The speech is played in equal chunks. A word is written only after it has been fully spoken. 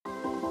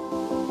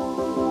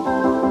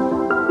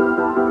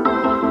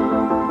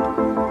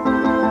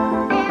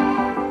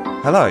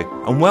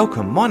Hello and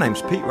welcome, my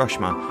name's Pete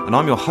Rushmer and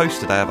I'm your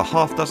host today of a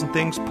Half Dozen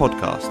Things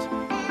podcast.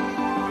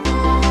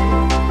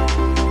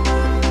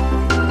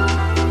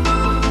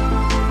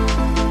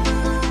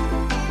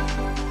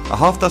 A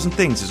Half Dozen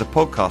Things is a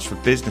podcast for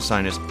business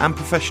owners and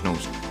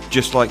professionals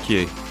just like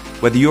you.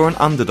 Whether you're an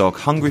underdog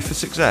hungry for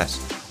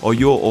success or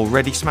you're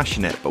already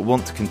smashing it but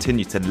want to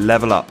continue to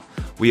level up,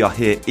 we are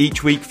here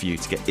each week for you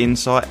to get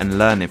insight and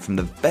learning from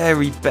the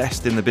very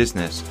best in the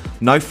business.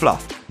 No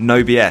fluff,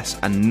 no BS,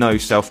 and no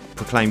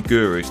self-proclaimed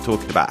gurus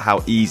talking about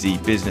how easy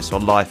business or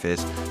life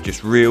is,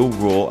 just real,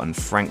 raw and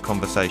frank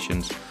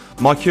conversations.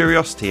 My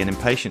curiosity and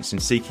impatience in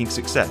seeking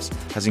success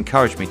has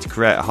encouraged me to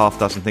create a Half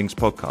Dozen Things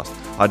podcast.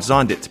 I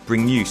designed it to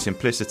bring you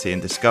simplicity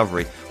and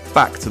discovery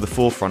back to the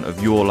forefront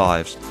of your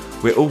lives.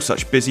 We're all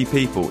such busy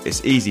people,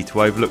 it's easy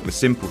to overlook the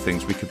simple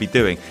things we could be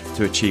doing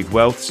to achieve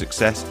wealth,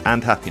 success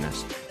and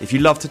happiness. If you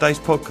love today's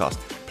podcast,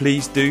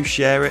 please do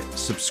share it,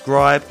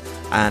 subscribe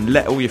and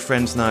let all your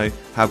friends know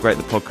how great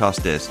the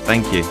podcast is.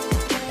 Thank you.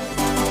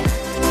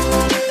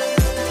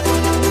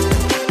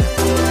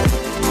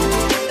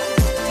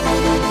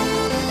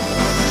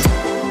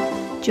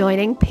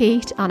 Joining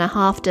Pete on a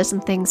Half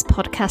Dozen Things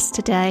podcast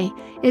today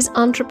is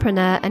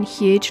entrepreneur and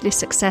hugely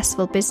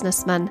successful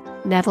businessman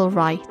Neville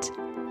Wright.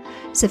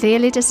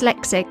 Severely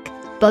dyslexic,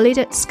 bullied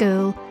at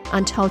school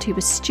and told he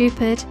was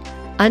stupid,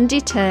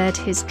 undeterred,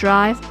 his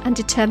drive and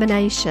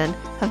determination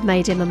have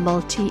made him a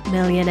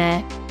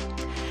multi-millionaire.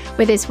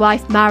 With his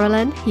wife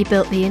Marilyn, he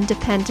built the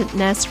independent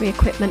nursery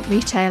equipment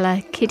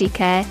retailer Kiddie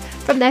Care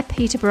from their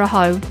Peterborough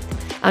home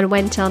and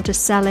went on to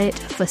sell it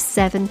for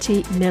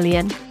 70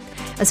 million,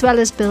 as well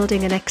as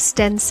building an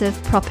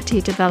extensive property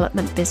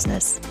development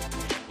business.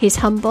 He's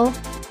humble,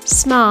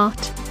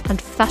 smart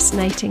and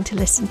fascinating to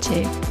listen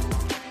to.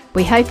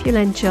 We hope you'll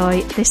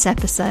enjoy this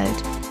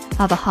episode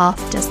of A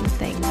Half Dozen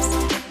Things.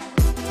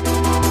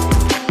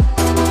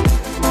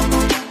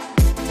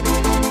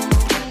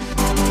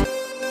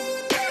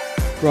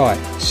 Right,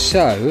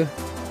 so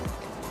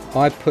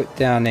I put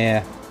down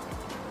here,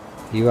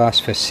 you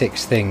asked for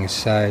 6 things,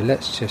 so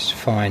let's just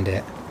find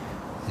it.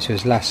 This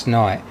was last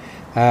night.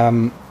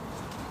 Can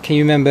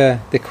you remember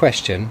the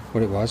question,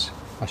 what it was?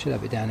 I should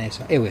have it down here,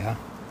 so here we are.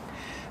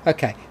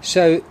 Okay,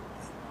 so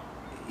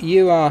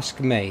you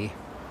asked me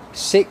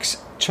 6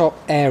 top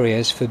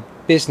areas for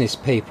business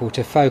people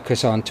to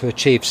focus on to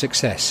achieve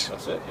success.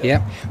 That's it,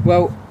 yeah.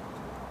 Well,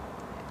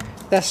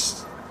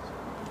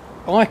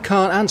 I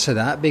can't answer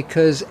that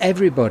because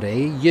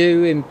everybody,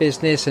 you in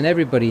business and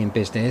everybody in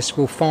business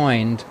will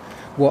find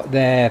what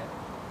their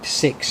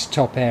 6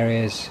 top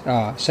areas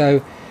are.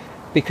 So,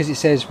 because it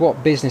says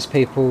what business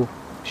people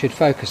should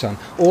focus on.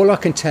 All I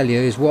can tell you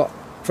is what,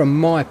 from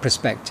my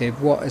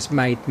perspective, what has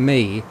made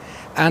me.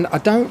 And I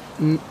don't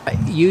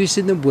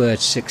using the word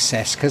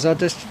success because I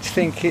just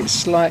think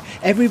it's like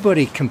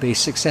everybody can be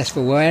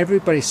successful. Well,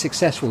 everybody's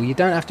successful. You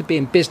don't have to be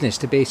in business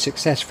to be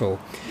successful.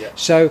 Yeah.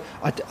 So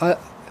I,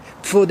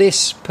 for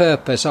this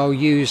purpose, I'll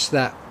use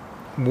that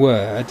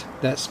word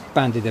that's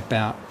bandied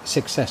about,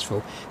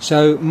 successful.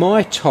 So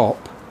my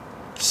top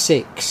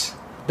 6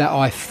 that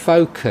I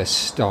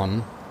focused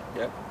on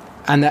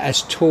and that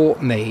has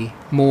taught me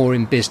more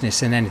in business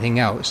than anything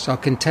else, I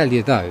can tell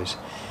you those.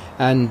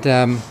 And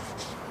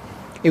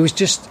it was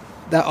just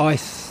that I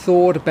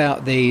thought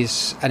about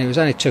these, and it was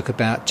only took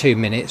about 2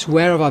 minutes.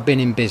 Where have I been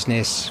in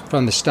business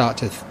from the start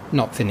to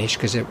not finish,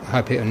 because I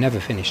hope it will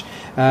never finish.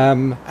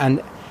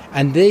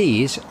 And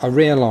these, I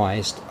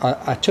realised,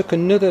 I took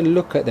another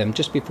look at them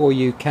just before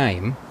you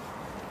came,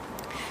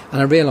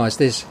 and I realised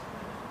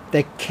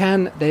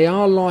they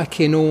are like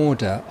in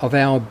order of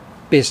our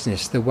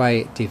business, the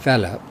way it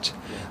developed,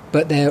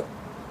 but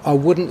I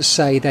wouldn't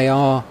say they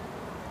are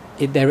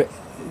in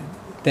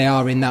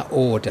that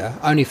order,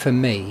 only for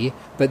me,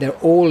 but they're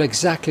all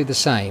exactly the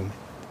same.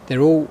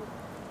 They're all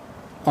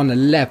on a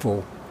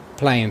level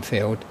playing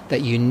field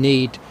that you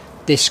need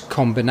this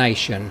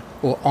combination,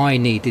 or I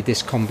needed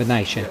this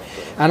combination.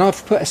 And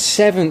I've put a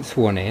 7th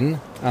one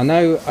in. I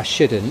know I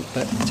shouldn't,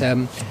 but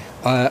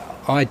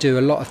I do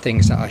a lot of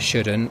things that I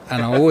shouldn't,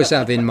 and I always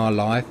have in my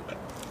life,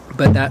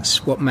 but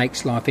that's what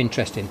makes life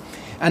interesting.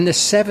 And the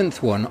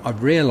 7th one,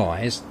 I've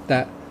realised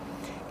that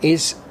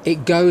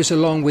it goes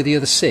along with the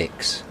other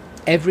 6.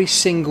 Every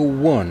single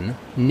one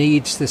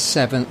needs the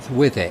 7th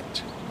with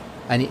it,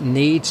 and it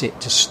needs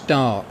it to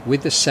start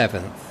with the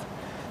 7th.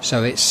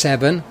 So it's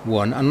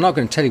 7-1. I'm not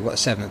going to tell you what the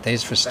 7th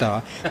is for a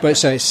start, but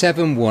so it's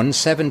 7-1,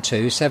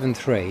 7-2,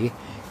 7-3,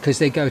 because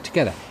they go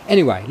together.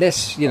 Anyway,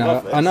 let's,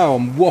 I know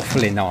I'm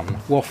waffling on,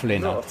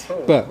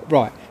 but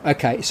right,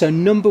 okay. So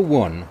number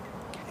 1,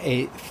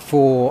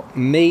 for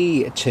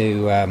me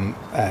to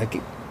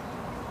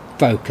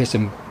focus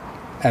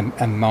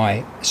and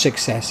my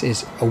success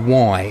is a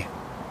why.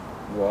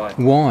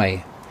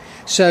 Why?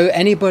 So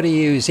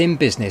anybody who's in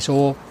business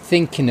or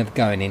thinking of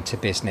going into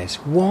business,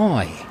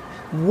 why?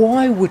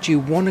 Why would you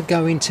want to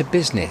go into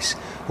business?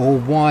 Or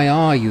why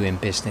are you in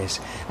business?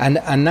 And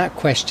that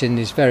question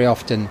is very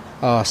often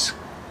asked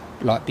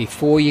like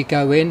before you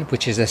go in,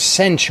 which is an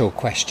essential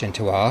question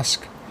to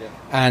ask.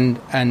 and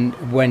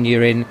when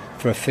you're in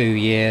for a few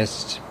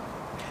years,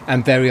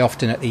 and very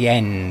often at the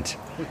end,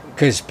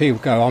 because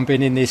people go, I've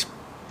been in this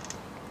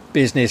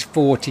business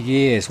 40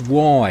 years.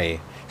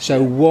 Why?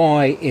 So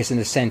why is an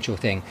essential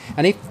thing,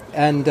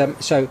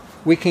 so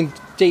we can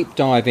deep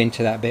dive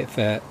into that a bit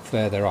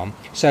further on.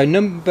 So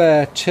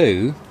number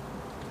 2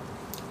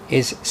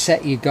 is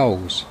set your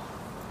goals.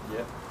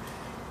 Yeah.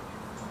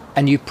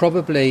 And you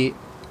probably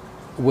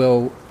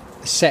will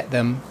set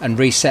them and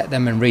reset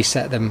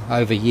them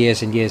over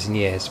years and years and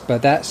years.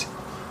 But that's,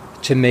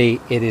 to me,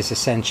 it is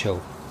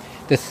essential.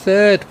 The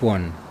third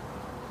one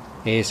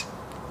is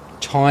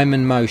time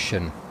and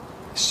motion.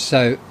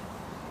 So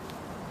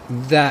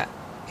that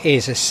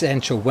is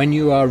essential. When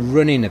you are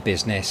running a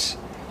business,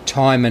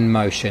 time and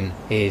motion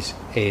is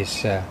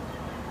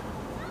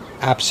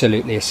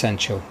absolutely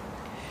essential.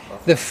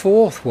 The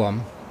fourth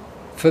one,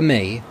 for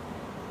me,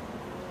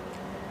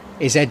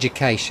 is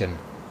education.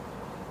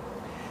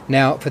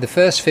 Now, for the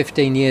first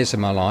 15 years of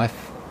my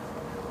life,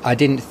 I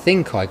didn't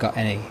think I got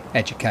any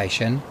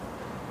education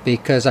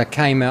because I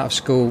came out of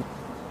school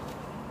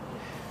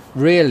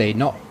really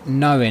not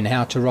knowing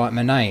how to write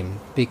my name,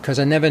 because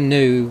I never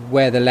knew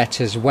where the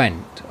letters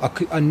went.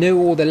 I knew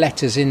all the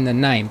letters in the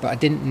name, but I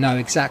didn't know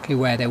exactly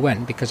where they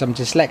went because I'm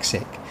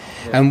dyslexic.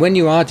 Yeah. And when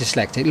you are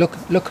dyslexic,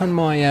 look on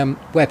my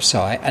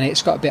website, and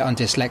it's got a bit on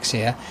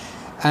dyslexia,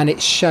 and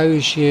it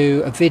shows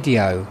you a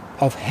video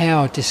of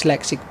how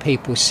dyslexic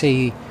people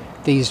see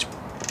these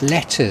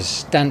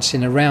letters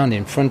dancing around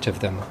in front of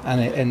them,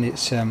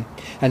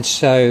 and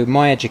so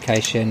my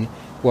education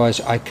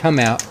was, I come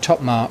out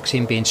top marks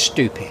in being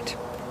stupid.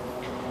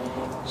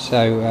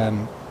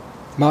 So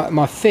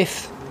my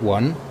fifth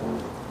one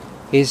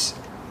is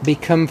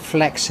become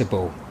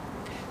flexible.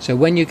 So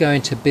when you go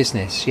into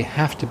business, you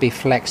have to be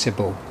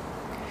flexible,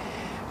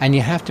 and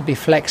you have to be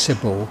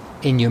flexible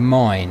in your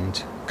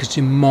mind, because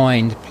your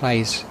mind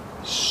plays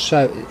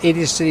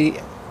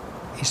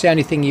it's the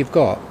only thing you've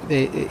got.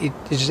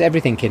 It's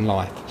everything in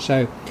life.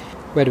 So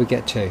where do we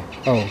get to?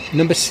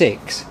 Number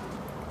 6,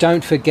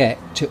 don't forget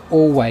to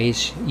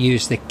always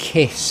use the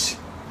KISS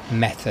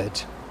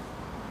method.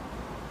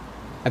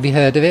 Have you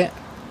heard of it?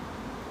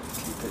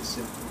 Keep it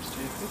simple,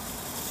 stupid.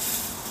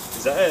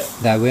 Is that it?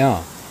 There we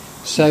are.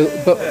 So,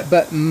 yeah.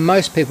 but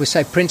most people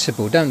say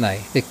principle, don't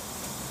they? They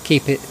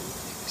keep it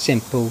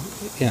simple,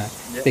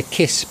 the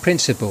KISS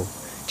principle.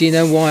 Do you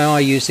know why I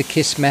use the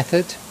KISS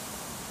method?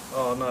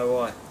 Oh, no,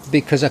 why?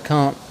 Because I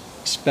can't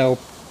spell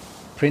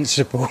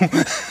principle.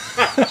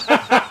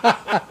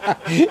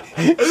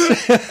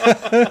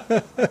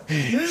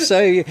 So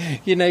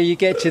you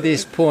get to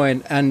this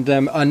point, and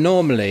I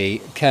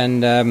normally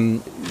can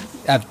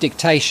have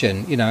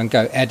dictation, and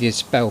go, how do you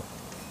spell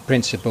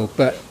principle?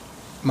 But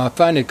my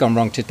phone had gone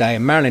wrong today,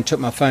 and Marilyn took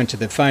my phone to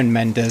the phone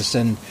menders,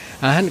 and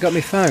I hadn't got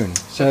my phone.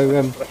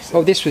 So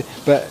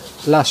but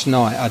last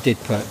night I did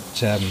put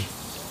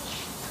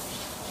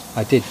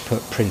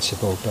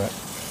principle, but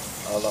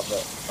I love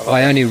it.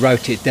 I only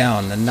wrote it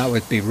down, and that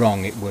would be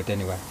wrong. It would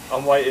anyway.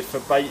 I'm waiting for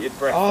bated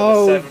breath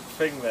for the 7th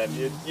thing. Then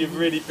you've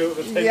really built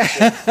the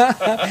tension.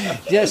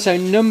 Yeah. So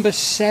number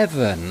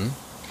 7,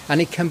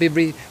 and it can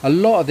be a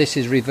lot of this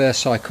is reverse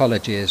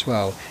psychology as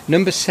well.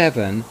 Number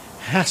 7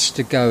 has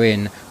to go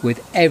in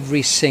with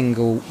every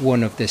single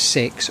one of the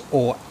 6,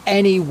 or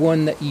any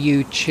one that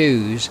you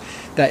choose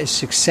that is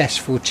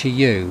successful to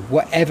you,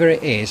 whatever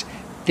it is.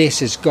 This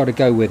has got to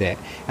go with it,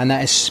 and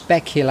that is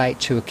speculate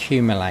to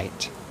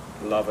accumulate.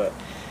 Love it.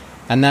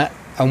 And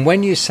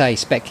when you say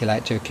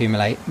speculate to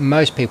accumulate,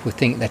 most people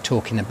think they're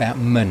talking about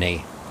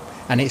money,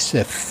 and it's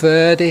the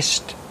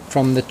furthest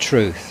from the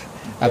truth.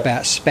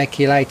 About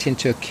speculating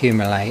to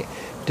accumulate.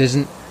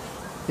 It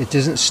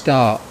doesn't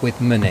start with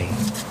money.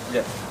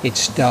 Yeah. It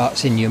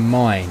starts in your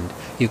mind.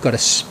 You've got to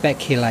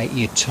speculate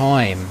your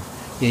time.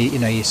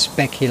 You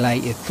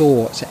speculate your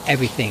thoughts.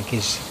 Everything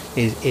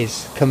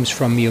comes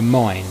from your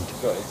mind.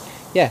 Got it.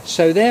 Yeah.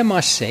 So they're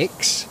my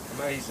 6.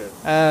 Amazing.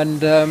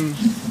 And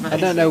I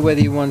don't know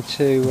whether you want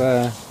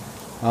to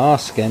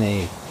ask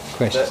any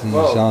questions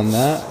on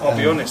that. I'll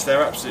be honest,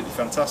 they're absolutely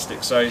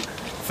fantastic. So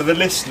for the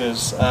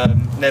listeners,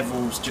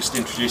 Neville's just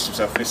introduced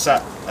himself. We're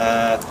sat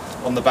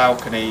on the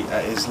balcony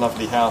at his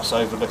lovely house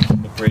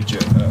overlooking the bridge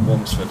at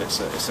Wamsford. It's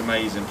an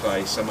amazing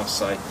place, I must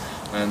say.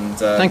 And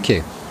thank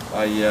you.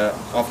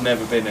 I've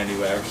never been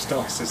anywhere as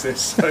nice as this,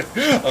 so I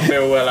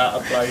feel well out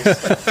of place.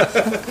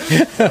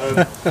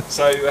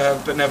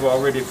 But Neville, I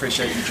really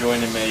appreciate you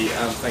joining me.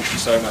 Thank you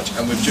so much.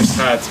 And we've just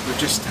had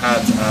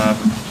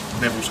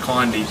Neville's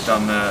kindly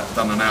done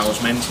an hour's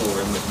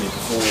mentoring with me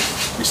before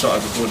we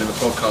started recording the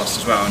podcast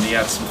as well, and he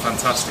had some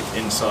fantastic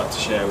insight to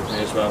share with me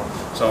as well.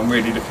 So I'm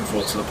really looking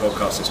forward to the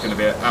podcast. It's going to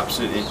be an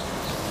absolutely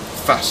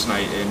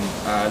fascinating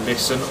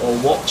listen or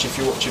watch. If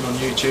you're watching on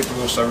YouTube,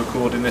 we're also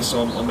recording this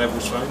on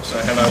Neville's phone, so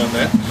hello on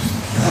there.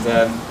 And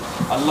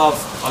I love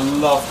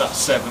that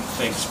 7th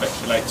thing,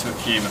 speculate to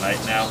accumulate.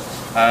 Now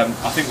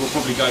I think we'll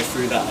probably go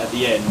through that at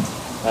the end,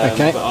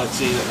 okay. But I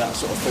see that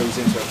sort of feels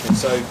interesting.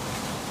 So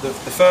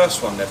the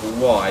first one, Neville,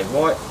 why?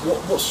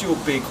 What's your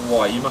big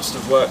why? You must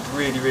have worked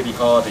really, really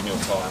hard in your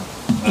time.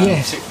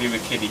 particularly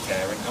with kiddie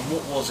care. And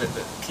what was it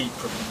that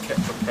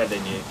kept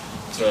propelling you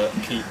to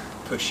keep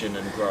pushing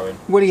and growing?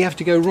 Well, you have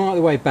to go right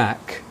the way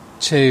back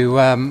to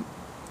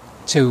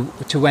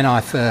when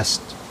I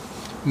first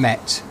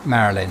met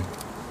Marilyn,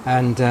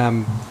 and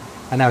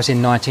that was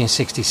in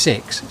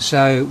 1966.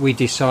 So we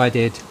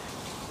decided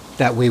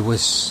that we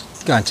was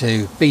going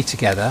to be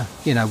together.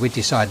 We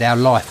decided our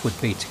life would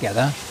be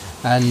together,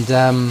 and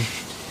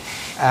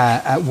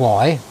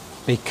why?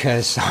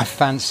 Because I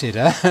fancied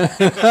her,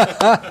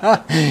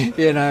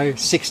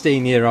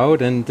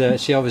 16-year-old, and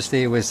she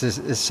obviously was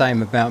the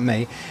same about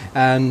me,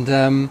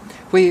 and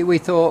we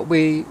thought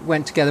we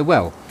went together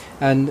well,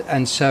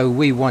 and so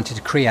we wanted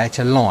to create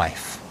a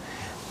life,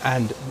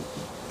 and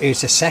it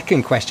was a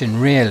second question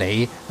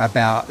really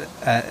about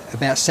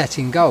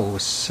setting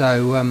goals.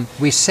 So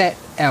we set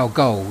our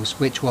goals,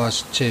 which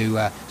was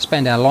to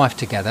spend our life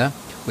together,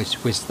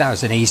 that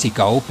was an easy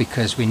goal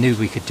because we knew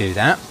we could do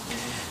that.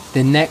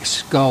 The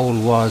next goal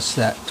was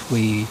that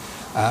we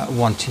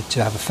wanted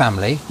to have a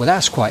family. Well,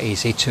 that's quite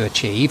easy to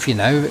achieve, with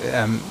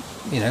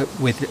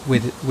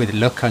a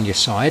look on your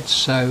side.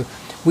 So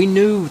we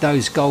knew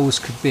those goals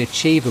could be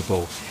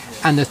achievable.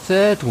 And the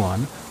third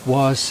one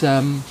was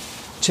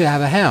to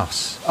have a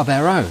house of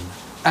our own.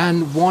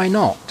 And why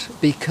not?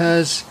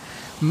 Because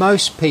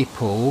most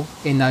people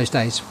in those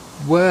days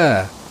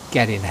were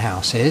getting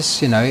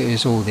houses. It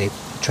was all the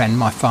trend.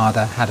 My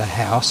father had a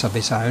house of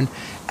his own,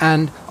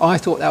 and I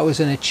thought that was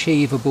an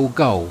achievable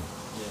goal.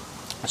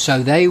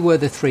 So they were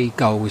the three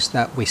goals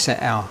that we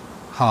set our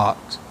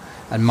heart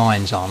and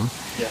minds on.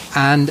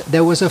 And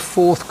there was a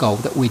fourth goal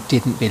that we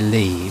didn't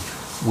believe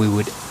we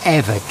would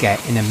ever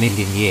get in a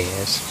million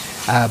years,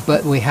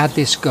 but we had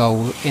this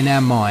goal in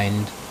our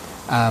mind.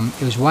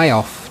 It was way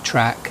off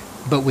track,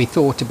 but we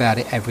thought about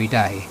it every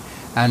day.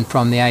 And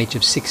from the age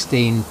of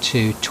 16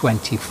 to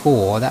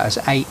 24, that was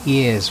 8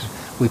 years,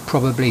 we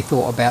probably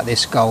thought about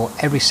this goal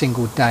every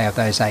single day of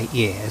those 8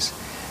 years,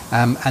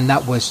 and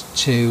that was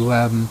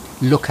to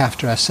look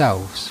after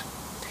ourselves.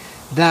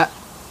 That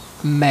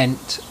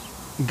meant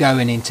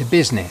going into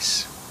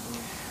business,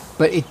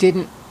 but it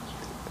didn't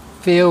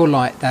feel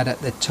like that at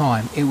the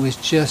time. It was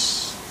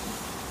just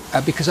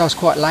because I was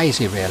quite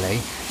lazy,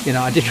 really.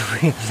 I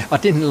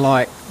didn't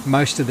like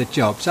most of the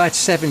jobs. I had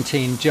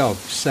 17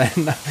 jobs,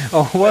 and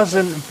I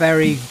wasn't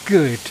very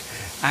good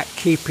at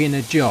keeping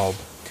a job.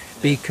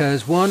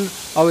 Because one,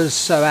 I was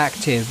so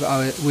active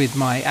with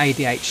my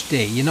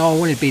ADHD. I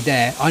wanted to be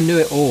there. I knew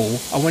it all.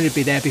 I wanted to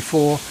be there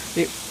before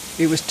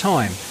it was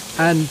time,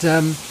 and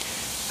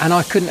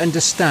I couldn't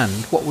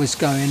understand what was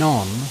going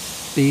on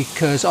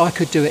because I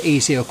could do it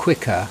easier or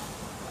quicker,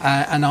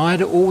 and I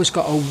had always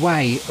got a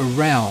way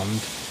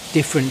around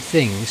different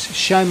things.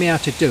 Show me how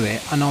to do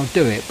it, and I'll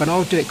do it. But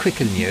I'll do it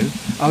quicker than you.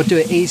 I'll do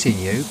it easier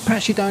than you.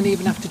 Perhaps you don't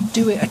even have to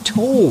do it at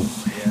all.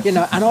 And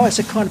I was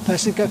the kind of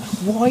person to go,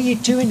 why are you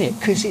doing it?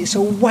 Because it's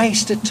a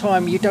waste of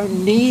time. You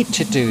don't need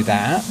to do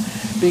that,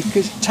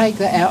 because take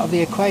that out of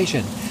the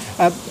equation.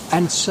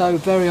 And so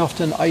very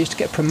often I used to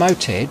get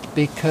promoted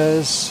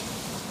because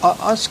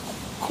I was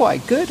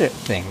quite good at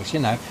things,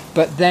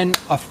 but then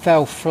I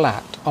fell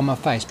flat on my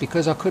face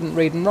because I couldn't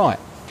read and write.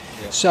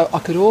 So I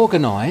could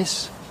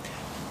organise,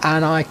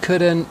 and I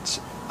couldn't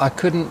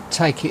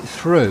take it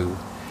through.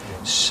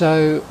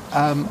 So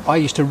I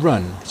used to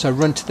run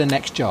to the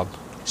next job.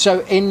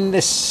 So in the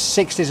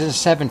 60s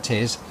and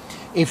 70s,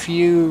 if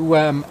you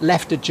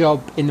left a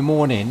job in the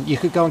morning, you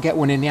could go and get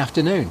one in the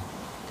afternoon.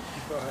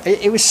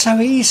 It was so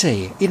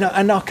easy,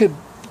 and I could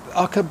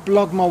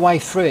blog my way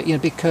through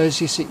it,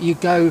 because you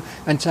go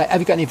and say,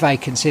 have you got any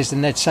vacancies?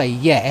 And they'd say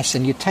yes,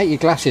 and you take your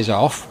glasses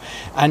off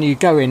and you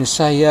go in and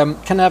say,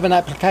 can I have an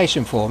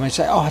application form? And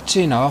say, oh,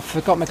 I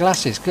forgot my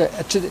glasses.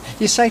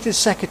 You say to the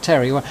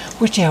secretary, well,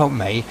 would you help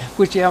me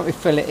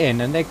fill it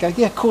in? And they go,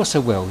 yeah, of course I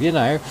will,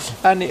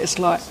 and it's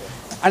like,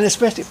 and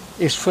especially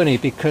it's funny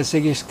because they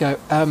used to go,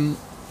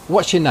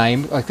 what's your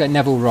name? I go,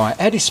 Neville Wright.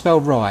 How do you spell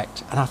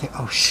Wright? And I think,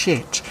 oh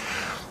shit,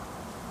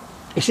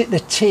 is it the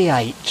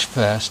TH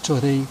first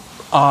or the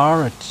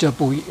R or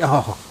W?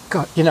 Oh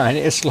God, and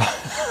it's like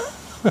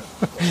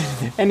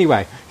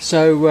anyway.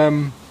 So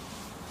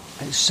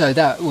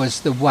that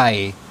was the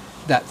way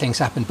that things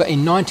happened. But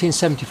in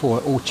 1974,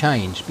 it all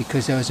changed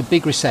because there was a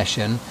big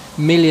recession,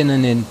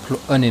 million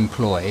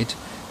unemployed,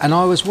 and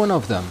I was one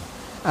of them.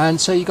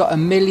 And so you got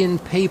 1 million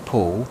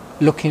people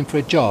looking for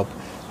a job.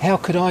 How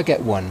could I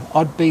get one?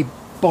 I'd be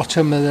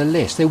bottom of the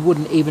list. They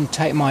wouldn't even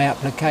take my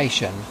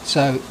application.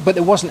 But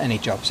there wasn't any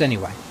jobs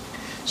anyway.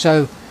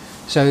 So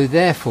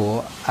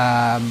therefore,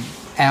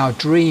 our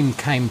dream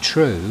came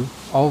true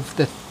of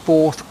the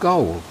fourth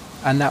goal,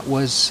 and that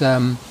was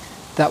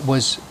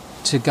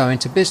to go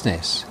into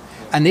business.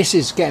 And this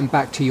is getting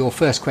back to your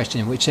first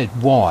question, which said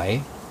why?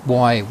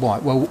 Why?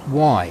 Well,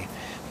 why?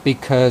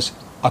 Because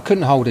I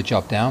couldn't hold a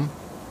job down.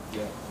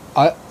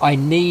 I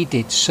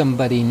needed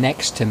somebody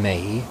next to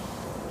me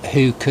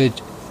who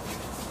could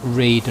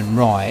read and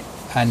write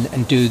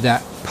and do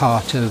that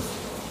part of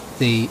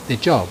the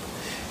job.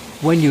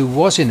 When you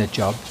was in a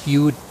job,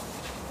 you would,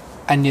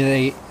 and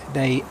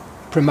they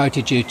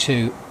promoted you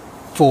to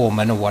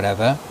foreman or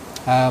whatever,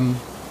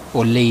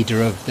 or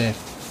leader of the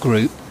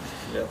group,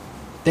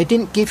 they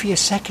didn't give you a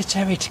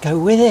secretary to go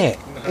with it.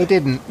 No. They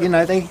didn't.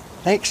 They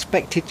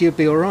expected you'd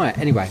be all right.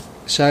 Anyway,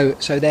 so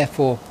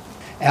therefore,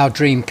 our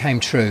dream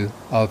came true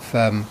of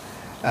the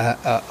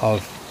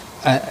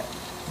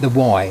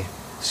why.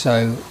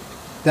 So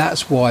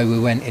that's why we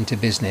went into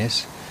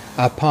business.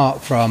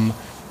 Apart from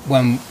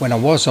when I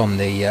was on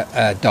the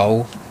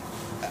dole,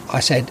 I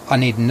said I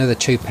need another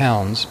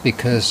 £2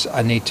 because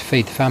I need to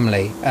feed the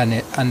family,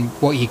 and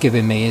what you're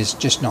giving me is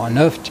just not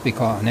enough, to be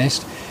quite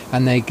honest.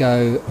 And they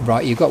go,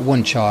 right, you've got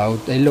one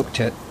child. They looked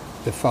at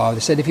the father.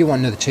 They said, if you want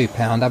another £2,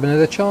 have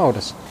another child. I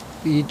said,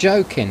 you're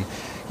joking.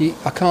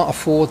 I can't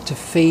afford to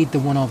feed the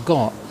one I've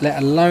got,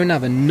 let alone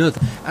have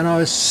another. And I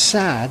was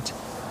sad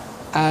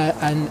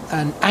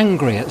and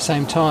angry at the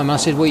same time. I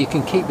said, well, you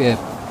can keep your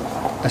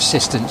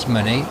assistance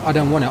money. I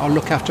don't want it. I'll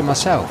look after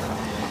myself.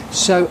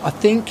 So I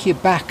think your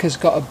back has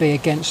got to be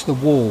against the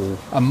wall.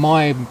 And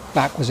my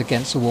back was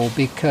against the wall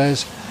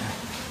because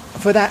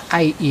for that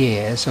 8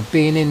 years of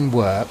being in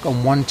work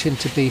and wanting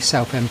to be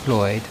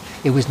self-employed,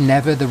 it was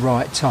never the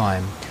right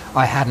time.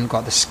 I hadn't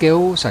got the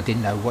skills, I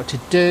didn't know what to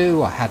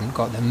do, I hadn't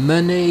got the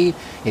money,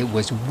 it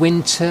was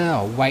winter,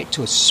 I'll wait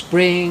till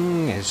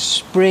spring, it's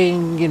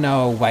spring,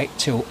 I'll wait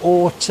till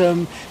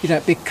autumn,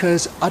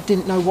 because I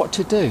didn't know what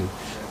to do.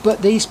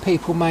 But these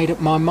people made up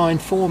my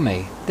mind for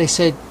me. They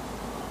said,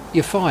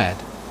 you're fired.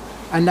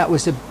 And that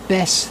was the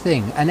best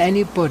thing. And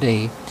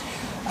anybody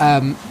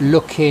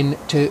thinking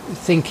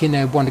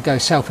they want to go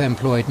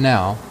self-employed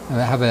now,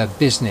 have a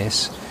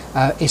business,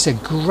 it's a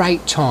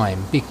great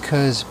time,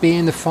 because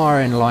being the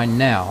firing line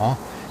now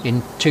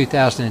in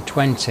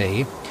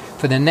 2020,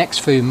 for the next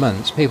few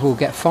months people will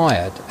get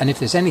fired, and if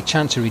there's any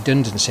chance of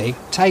redundancy,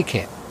 take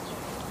it,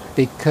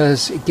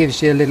 because it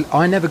gives you a little.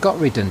 I never got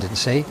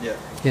redundancy,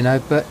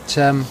 but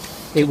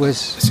it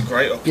was. It's a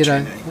great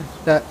opportunity.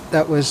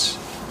 That was.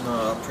 No,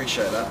 I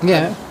appreciate that.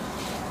 Yeah.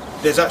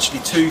 There's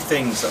actually two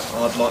things that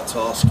I'd like to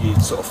ask you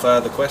sort of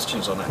further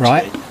questions on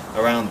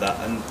around that.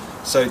 And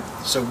so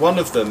one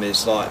of them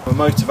is like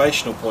from a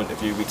motivational point of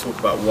view, we talk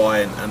about why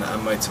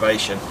and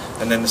motivation,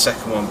 and then the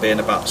second one being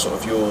about sort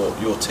of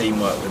your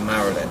teamwork with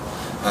Marilyn,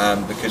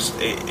 because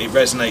it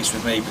resonates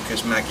with me,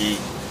 because Maggie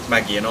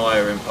and I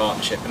are in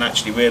partnership, and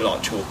actually we're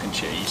like chalk and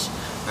cheese.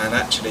 And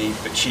actually,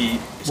 but she...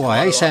 Why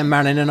are you saying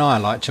Marilyn and I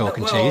like chalk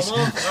and cheese?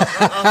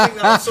 I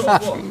think that's sort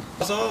of what I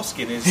was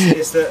asking, is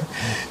it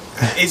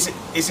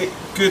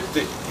good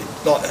that,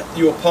 like,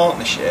 your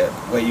partnership,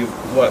 where you've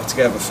worked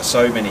together for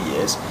so many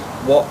years,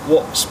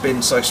 what's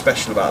been so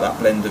special about that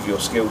blend of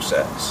your skill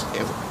sets?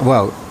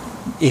 Well,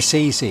 it's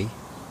easy.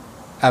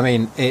 I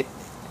mean,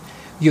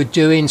 you're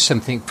doing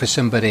something for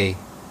somebody,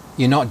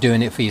 you're not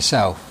doing it for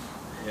yourself.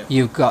 Yeah.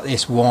 You've got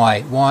this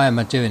why. Why am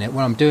I doing it?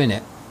 Well, I'm doing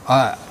it.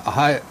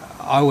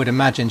 I would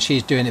imagine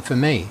she's doing it for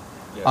me.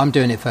 Yeah. I'm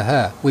doing it for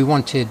her. We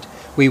wanted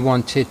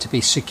to be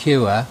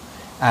secure.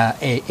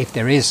 If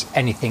there is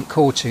anything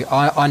called to,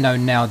 I know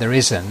now there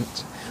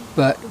isn't,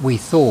 but we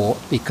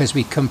thought, because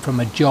we come from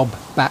a job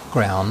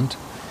background,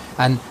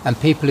 and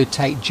people who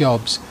take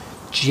jobs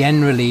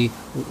generally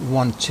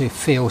want to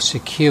feel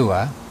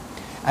secure,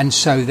 and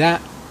so that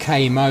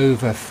came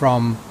over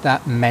from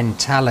that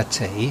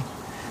mentality.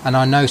 And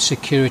I know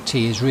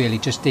security is really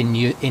just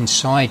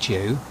inside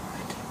you,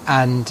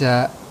 and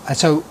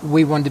so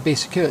we wanted to be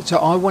secure. So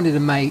I wanted to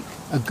make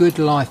a good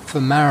life for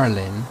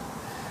Marilyn,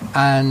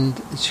 and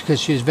because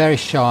she was very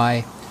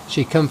shy,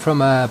 she come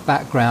from a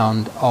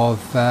background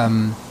of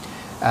a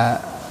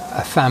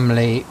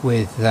family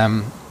with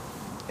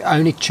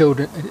only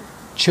children.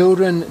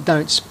 Children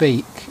don't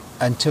speak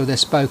until they're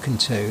spoken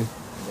to,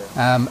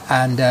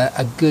 and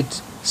a good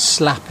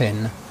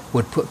slapping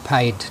would put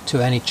paid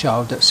to any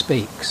child that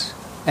speaks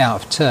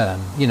out of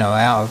turn,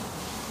 out of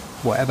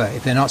whatever.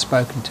 If they're not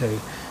spoken to,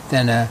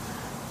 then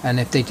and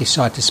if they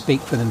decide to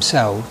speak for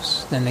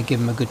themselves, then they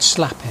give them a good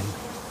slapping.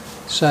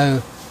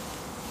 So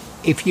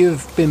if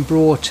you've been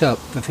brought up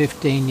for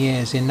 15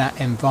 years in that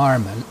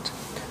environment,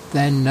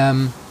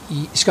 then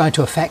it's going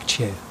to affect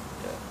you.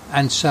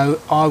 And so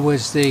I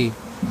was the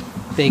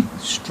big,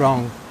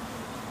 strong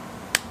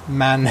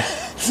man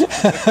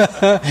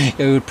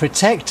who would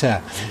protect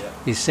her,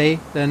 you see,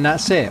 then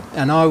that's it.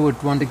 And I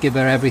would want to give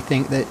her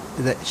everything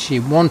that she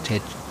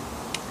wanted,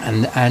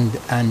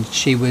 and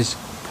she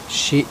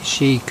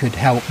could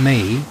help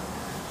me,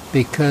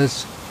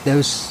 because there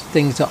was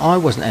things that I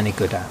wasn't any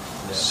good at.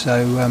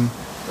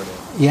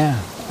 Yeah.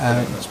 So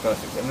that's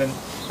perfect.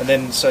 And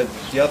then so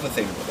the other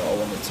thing that I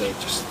wanted to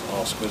just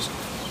ask was,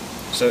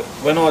 so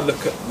when I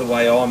look at the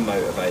way I'm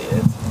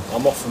motivated,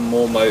 I'm often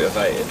more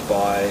motivated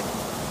by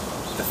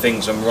the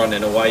things I'm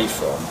running away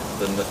from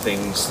than the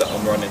things that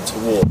I'm running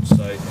towards.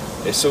 So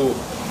it's all,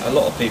 a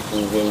lot of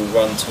people will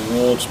run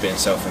towards being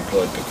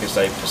self-employed because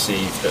they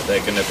perceive that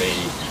they're going to be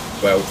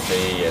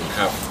wealthy and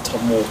have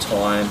more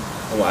time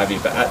and what have you,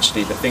 but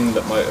actually the thing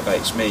that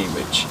motivates me,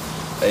 which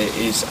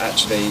is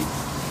actually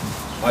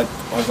I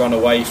run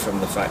away from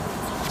the fact,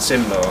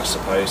 similar I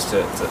suppose to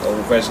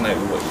or resonate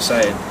with what you're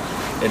saying,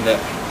 in that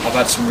I've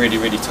had some really,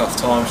 really tough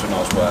times when I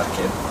was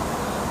working,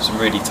 some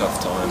really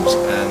tough times,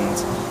 and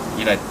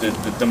you know,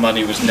 the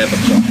money was never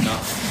quite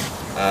enough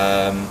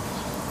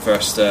for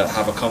us to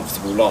have a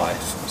comfortable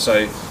life.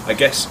 So I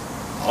guess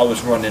I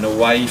was running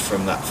away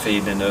from that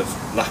feeling of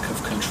lack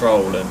of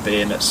control and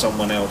being at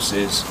someone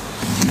else's,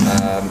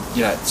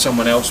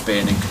 someone else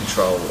being in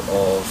control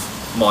of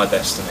my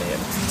destiny,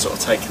 and sort of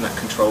taking that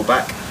control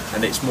back.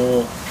 And it's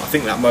more, I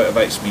think that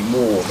motivates me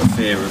more, the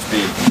fear of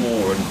being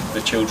poor and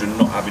the children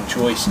not having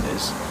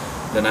choices,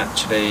 than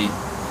actually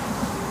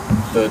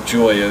the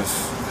joy of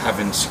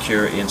having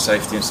security and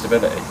safety and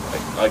stability.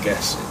 I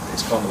guess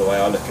it's kind of the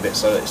way I look at it.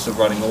 So it's the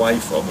running away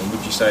from. And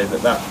would you say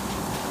that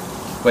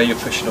where you're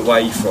pushing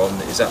away from,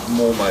 is that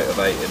more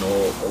motivating,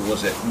 or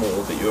was it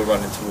more that you were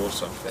running towards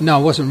something? No,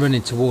 I wasn't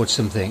running towards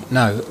something.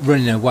 No,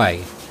 running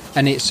away.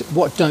 And it's,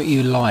 what don't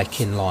you like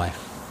in life?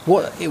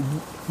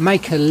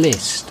 Make a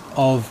list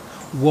of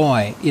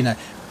why. You know,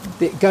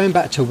 going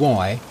back to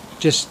why,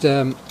 just get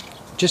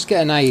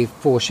an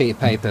A4 sheet of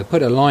paper,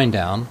 put a line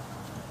down,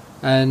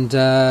 and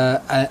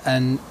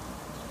then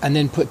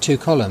put 2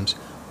 columns.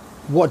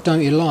 What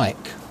don't you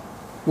like?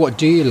 What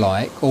do you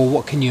like, or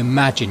what can you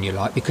imagine you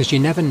like? Because you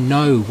never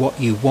know what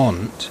you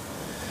want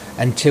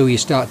until you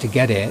start to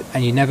get it,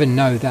 and you never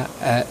know that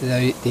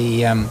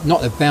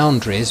not the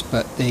boundaries,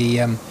 but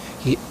the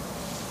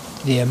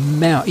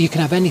amount. You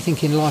can have anything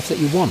in life that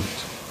you want,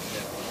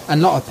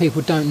 and a lot of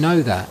people don't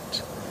know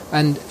that,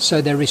 and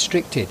so they're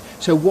restricted.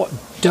 So what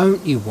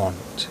don't you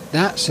want?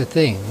 That's the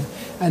thing.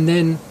 And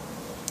then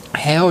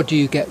how do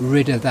you get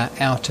rid of that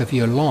out of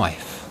your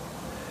life?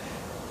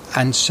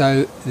 And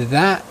so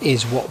that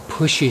is what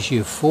pushes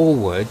you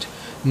forward,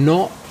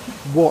 not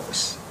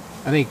what's...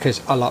 because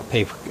a lot of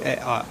people...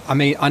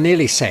 I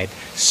nearly said,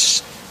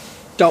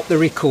 stop the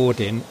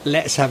recording,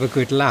 let's have a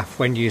good laugh,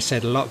 when you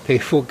said a lot of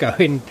people go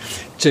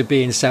into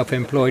being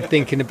self-employed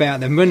thinking about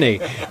the money.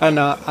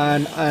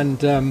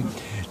 And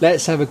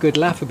let's have a good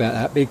laugh about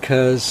that,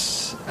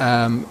 because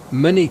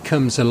money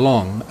comes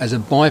along as a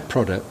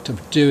byproduct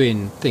of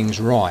doing things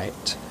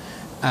right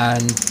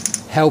and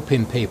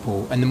helping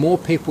people, and the more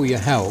people you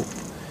help,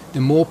 the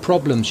more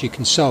problems you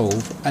can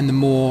solve, and the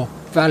more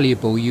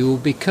valuable you will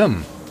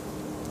become.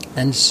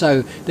 And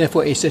so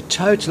therefore it's a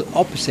total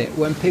opposite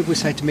when people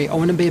say to me, I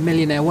want to be a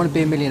millionaire, I want to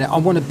be a millionaire, I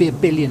want to be a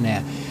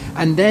billionaire.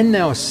 And then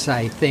they'll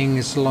say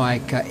things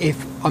like,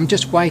 if I'm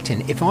just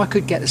waiting, if I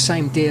could get the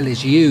same deal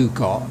as you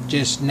got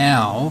just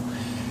now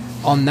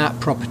on that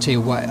property,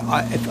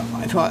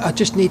 if I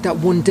just need that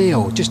one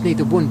deal, just need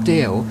the one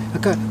deal. I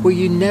go, well,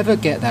 you never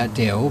get that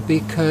deal,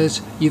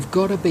 because you've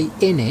got to be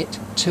in it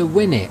to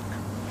win it.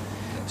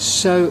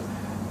 So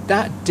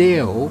that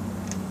deal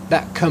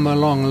that come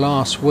along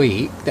last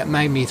week that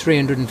made me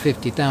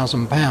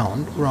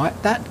 £350,000, right?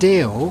 That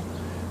deal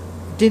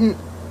it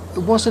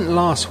wasn't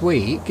last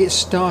week, it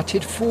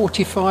started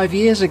 45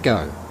 years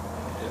ago.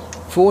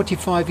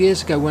 45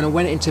 years ago, when I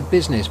went into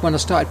business, when I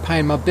started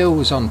paying my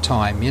bills on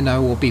time,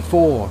 or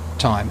before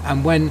time,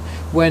 and when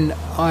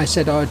I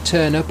said I'd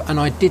turn up, and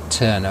I did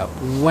turn up,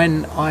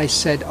 when I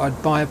said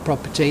I'd buy a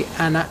property,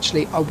 and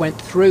actually I went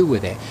through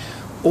with it.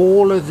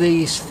 All of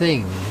these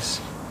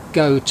things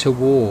go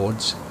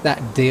towards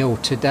that deal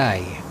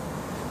today.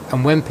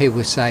 And when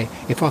people say,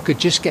 if I could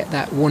just get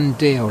that one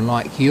deal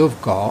like you've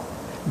got,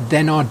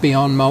 then I'd be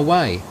on my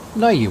way.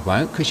 No, you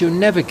won't, because you'll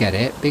never get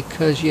it,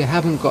 because you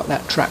haven't got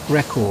that track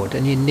record,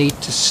 and you need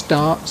to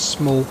start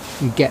small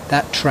and get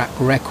that track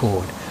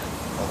record.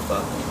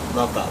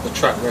 Love that. The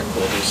track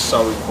record is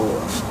so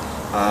important,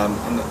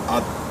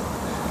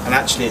 and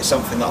actually it's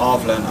something that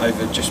I've learned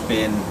over just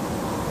being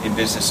in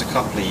business a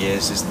couple of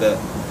years, is that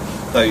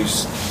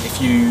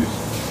if you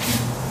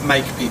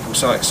make people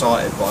so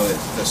excited by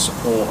the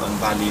support and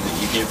value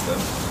that you give them,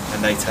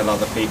 and they tell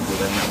other people,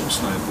 then that will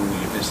snowball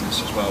your business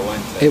as well,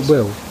 won't it? It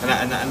will.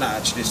 And that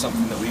actually is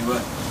something that we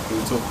were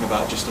talking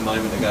about just a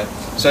moment ago.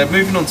 So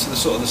moving on to the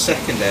sort of the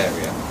second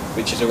area,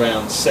 which is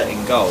around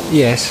setting goals.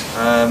 Yes.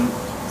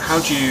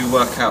 How do you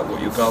work out what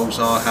your goals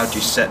are? How do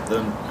you set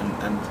them?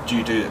 And do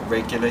you do it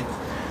regularly?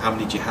 How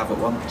many do you have at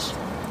once?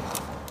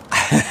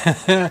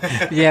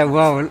 Yeah,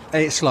 well,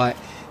 it's like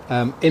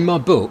in my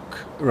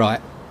book,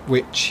 right,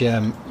 which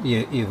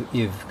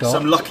you've got.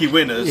 Some lucky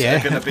winners are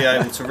going to be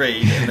able to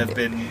read, and have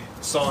been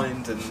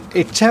signed. And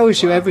it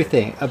tells you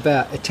everything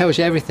about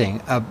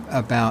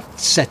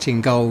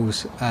setting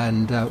goals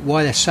and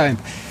why they're so.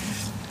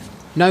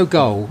 No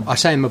goal. I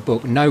say in my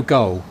book, no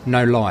goal,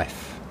 no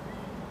life,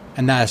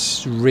 and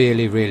that's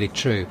really, really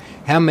true.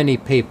 How many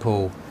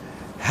people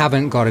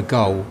haven't got a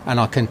goal, and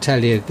I can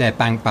tell you their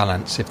bank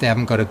balance if they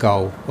haven't got a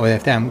goal, or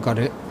if they haven't got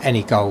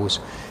any goals.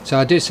 So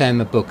I do say in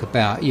my book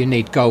about you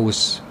need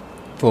goals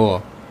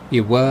for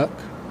your work,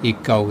 your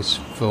goals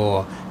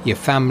for your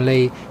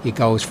family, your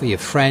goals for your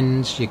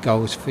friends, your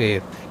goals for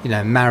your,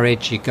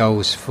 marriage, your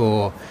goals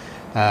for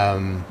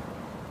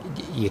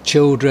your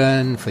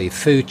children, for your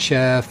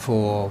future,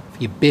 for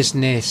your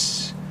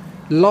business.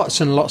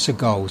 Lots and lots of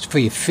goals for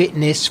your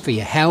fitness, for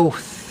your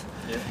health.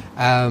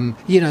 Yeah.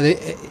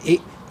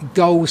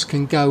 Goals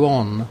can go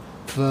on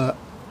for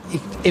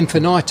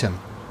infinitum.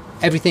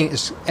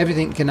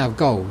 Everything can have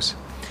goals,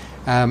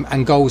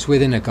 and goals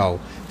within a goal.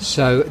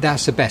 So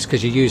that's the best,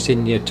 because you're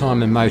using your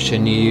time and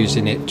motion. You're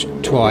using it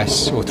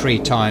twice or three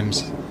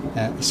times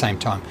at the same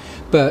time.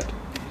 But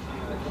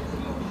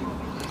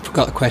I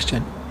forgot the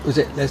question. Was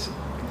it?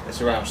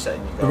 It's around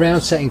setting goals.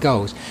 Around setting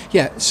goals.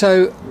 Yeah.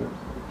 So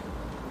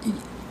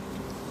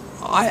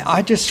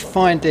I just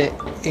find it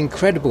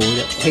incredible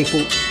that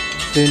people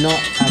do not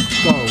have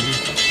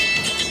goals.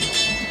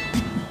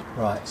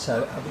 Right.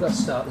 So I've got to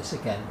start this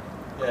again.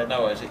 Yeah,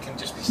 no worries. It can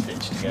just be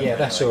stitched together. Yeah,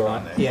 that's all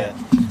right. Yeah.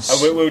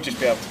 We'll just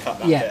be able to cut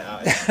that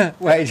bit out.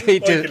 Well,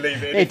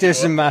 it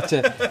doesn't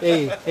matter.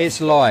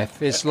 It's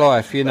life. It's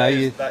life. You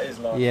know. That is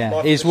life. Yeah.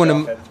 Life He's one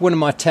of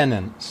my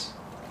tenants.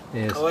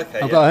 Yes. Oh,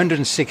 okay. I've got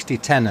 160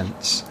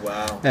 tenants.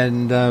 Wow.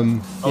 And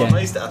I'm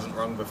amazed it hasn't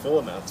rung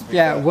before now. To be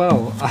fair.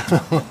 Well,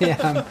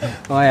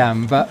 I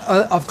am. But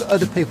I've got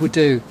other people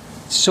do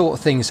sort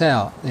things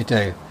out. They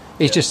do.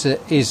 It's just that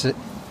he's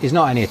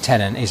not only a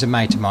tenant, he's a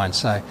mate of mine,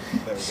 so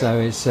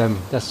it's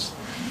that's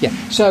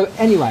so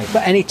anyway,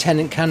 but any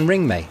tenant can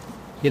ring me.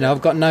 You know,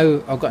 I've got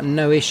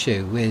no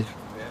issue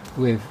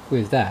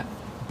with that.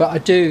 But I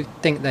do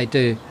think they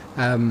do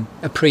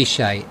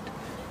appreciate,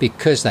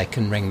 because they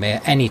can ring me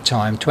at any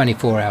time,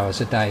 24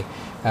 hours a day.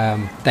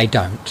 They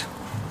don't.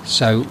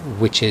 So,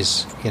 which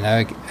is, you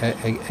know,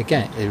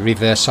 again,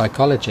 reverse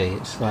psychology.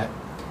 It's like,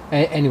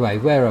 anyway,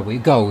 where are we?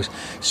 Goals.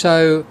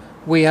 So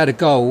we had a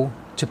goal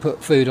to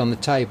put food on the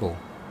table.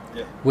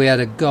 Yeah. We had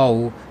a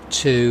goal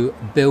to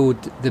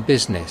build the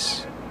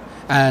business,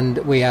 and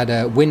we had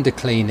a window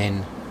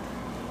cleaning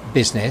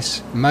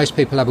business. Most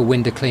people have a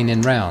window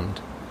cleaning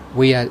round.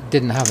 We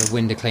didn't have a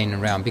window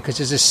cleaning round because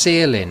there's a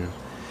ceiling.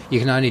 You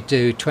can only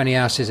do 20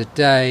 houses a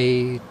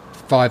day,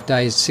 5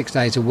 days, 6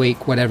 days a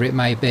week, whatever it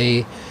may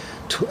be.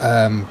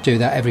 Do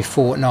that every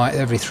fortnight,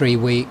 every 3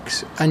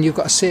 weeks, and you've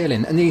got a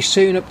ceiling, and you're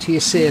soon up to your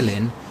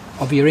ceiling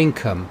of your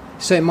income.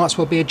 So it might as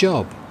well be a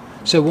job.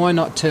 So why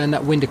not turn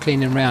that window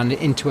cleaning round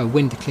into a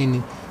window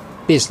cleaning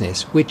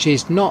business, which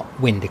is not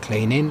window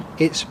cleaning,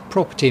 it's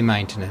property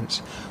maintenance.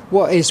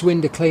 What is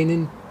window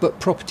cleaning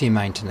but property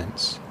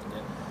maintenance?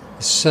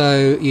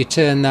 So you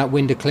turn that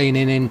window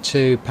cleaning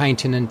into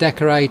painting and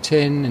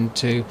decorating,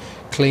 into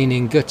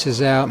cleaning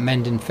gutters out,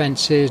 mending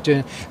fences,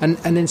 and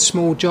then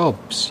small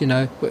jobs. You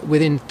know,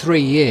 within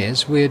 3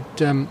 years we'd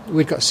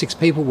got 6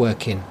 people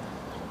working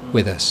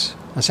with us.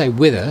 I say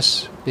with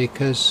us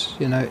because,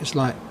 you know, it's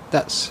like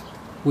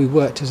we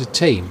worked as a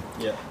team.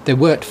 Yeah. They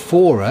worked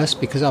for us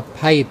because I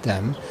paid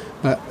them,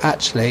 but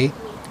actually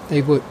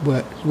they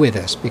worked with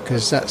us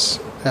because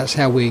that's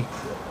how we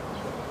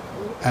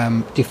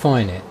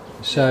define it.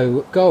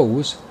 So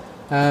goals,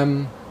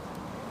 our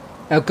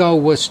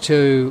goal was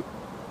to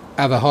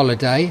have a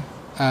holiday,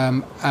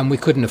 and we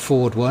couldn't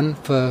afford one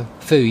for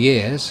a few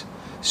years,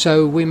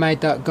 so we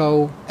made that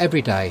goal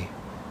every day.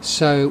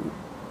 So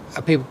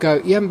people go,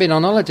 you haven't been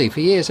on holiday for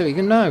years? So you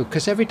go, no,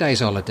 because every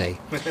day's holiday.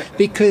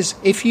 Because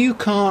if you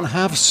can't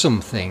have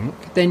something,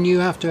 then you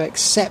have to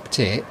accept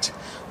it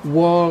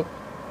while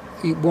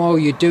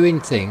you're doing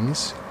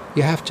things.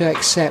 You have to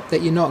accept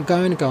that you're not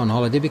going to go on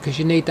holiday because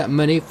you need that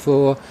money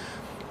for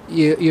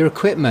your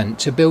equipment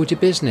to build your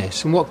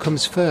business. And what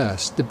comes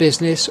first, the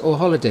business or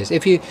holidays?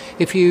 If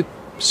you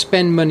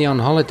spend money on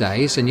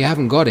holidays and you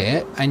haven't got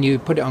it and you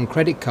put it on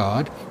credit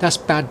card, that's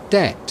bad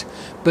debt.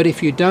 But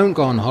if you don't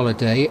go on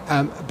holiday,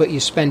 but you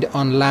spend it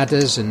on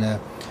ladders and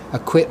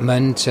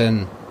equipment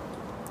and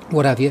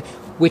what have you,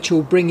 which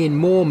will bring in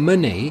more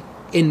money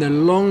in the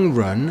long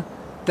run,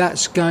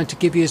 that's going to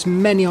give you as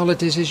many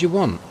holidays as you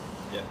want.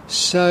 Yeah.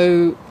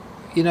 So,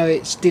 you know,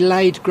 it's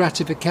delayed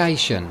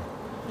gratification.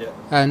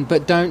 Yeah.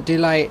 But don't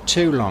delay it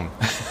too long.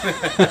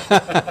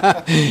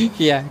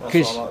 Yeah,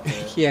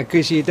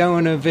 because you don't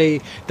want to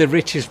be the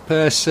richest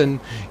person,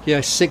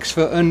 6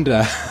 foot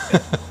under.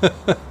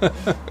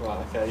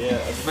 Right, okay, yeah.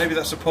 Maybe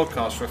that's a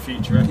podcast for a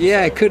future episode.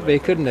 Yeah, it could be,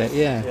 couldn't it?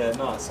 Yeah. Yeah,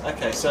 nice.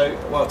 Okay, so,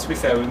 well, to be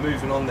fair, we're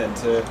moving on then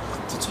to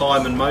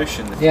time and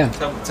motion. Yeah.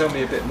 Tell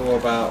me a bit more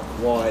about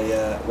why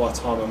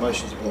time and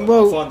motion is important.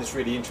 Well, I find this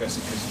really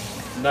interesting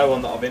because no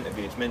one that I've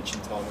interviewed has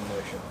mentioned time and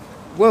motion.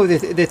 Well,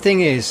 the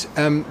thing is,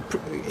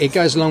 it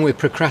goes along with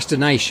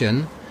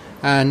procrastination,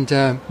 and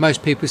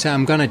most people say,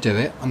 I'm going to do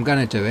it,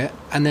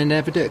 and they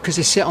never do it because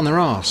they sit on their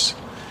arse.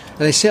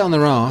 They sit on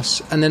their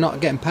arse and they're not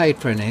getting paid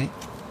for anything.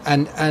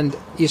 And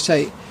you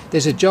say,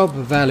 there's a job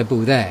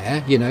available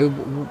there,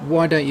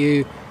 why don't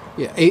you,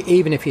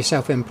 even if you're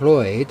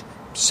self-employed,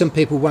 some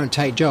people won't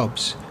take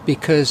jobs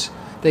because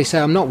they say,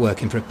 I'm not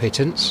working for a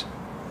pittance.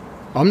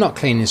 I'm not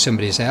cleaning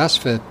somebody's house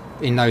for,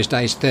 in those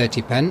days,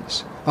 30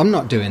 pence. I'm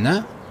not doing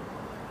that.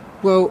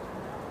 Well,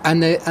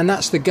 and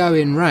that's the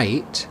going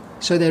rate,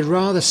 so they'd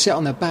rather sit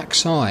on their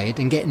backside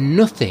and get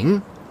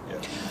nothing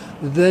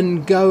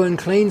than go and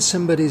clean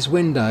somebody's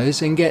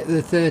windows and get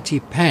the 30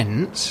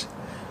 pence,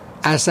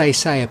 as they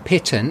say, a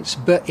pittance,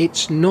 but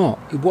it's not.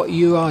 What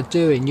you are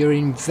doing, you're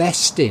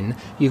investing,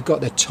 you've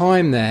got the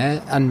time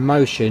there and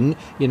motion,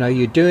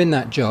 you're doing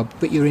that job,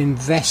 but you're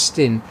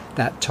investing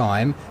that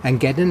time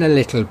and getting a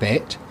little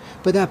bit,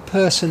 But that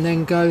person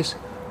then goes,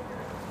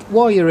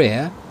 while you're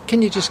here,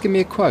 can you just give me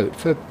a quote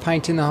for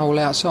painting the whole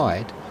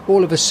outside?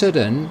 All of a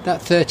sudden,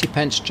 that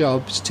 30p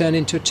job's turned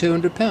into a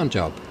 £200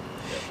 job.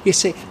 You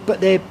see,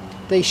 but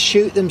they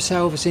shoot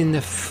themselves in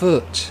the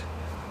foot.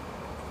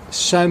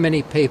 So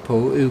many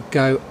people who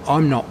go,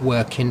 I'm not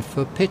working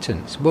for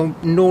pittance. Well,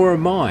 nor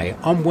am I.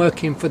 I'm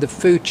working for the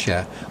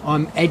future.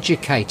 I'm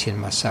educating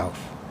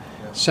myself.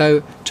 Yeah.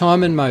 So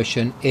time and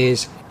motion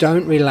is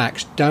don't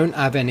relax. Don't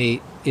have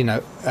any,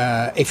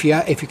 if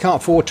you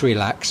can't afford to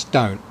relax,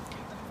 don't.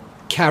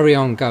 Carry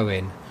on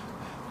going.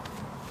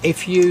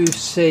 If you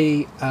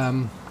see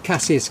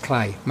Cassius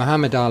Clay,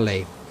 Muhammad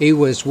Ali, he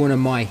was one of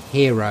my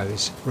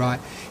heroes, right?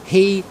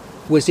 He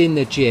was in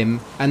the gym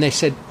and they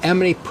said, how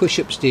many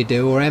push-ups do you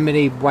do or how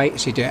many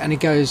weights do you do? And he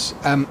goes,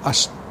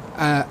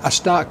 I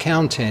start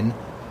counting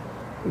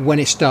when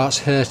it starts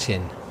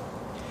hurting,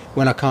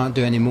 when I can't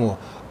do any more.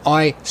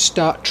 I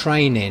start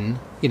training,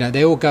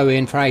 they all go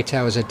in for 8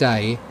 hours a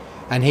day,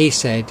 and he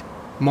said,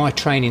 my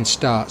training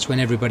starts when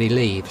everybody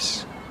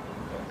leaves.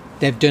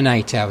 They've done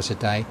 8 hours a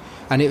day,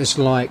 and it was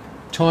like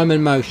time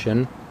and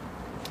motion.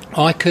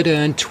 I could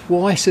earn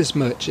twice as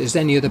much as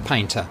any other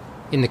painter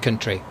in the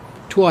country,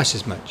 twice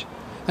as much.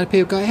 And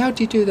people go, how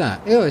do you do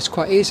that? Oh, it's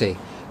quite easy.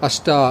 I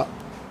start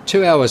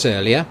 2 hours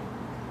earlier.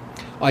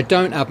 I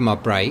don't have my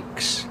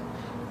breaks.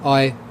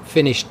 I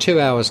finish 2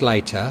 hours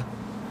later.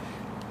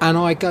 And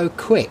I go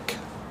quick,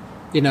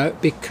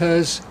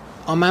 because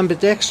I'm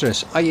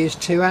ambidextrous. I use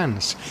two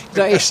hands.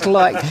 So it's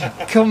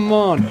like, come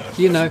on,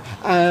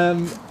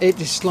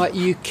 it's like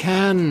you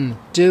can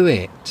do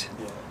it.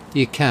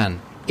 You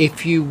can.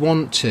 If you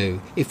want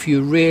to, if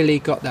you really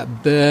got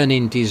that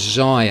burning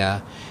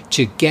desire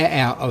to get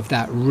out of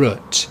that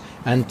rut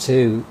and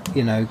to,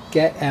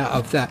 get out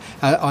of that.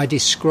 I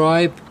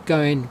describe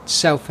going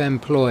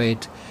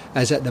self-employed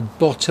as at the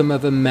bottom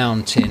of a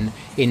mountain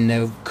in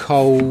the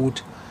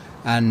cold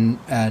and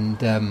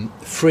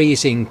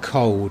freezing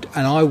cold.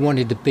 And I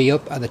wanted to be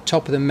up at the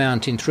top of the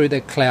mountain through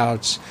the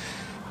clouds,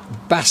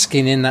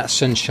 basking in that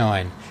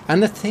sunshine.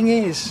 And the thing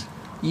is,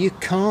 you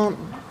can't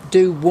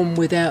do one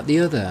without the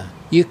other.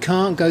 You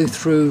can't go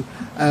through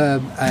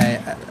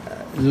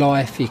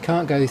life, you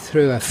can't go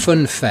through a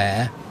fun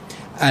fair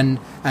and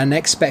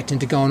expecting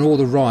to go on all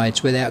the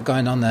rides without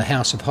going on the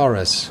House of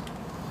Horrors.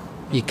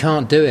 You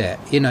can't do it.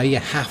 You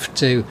have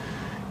to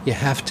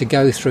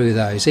go through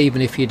those,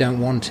 even if you don't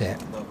want it.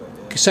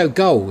 So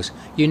goals,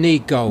 you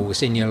need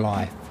goals in your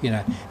life,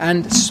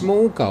 and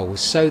small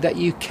goals so that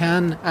you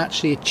can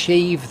actually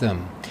achieve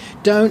them.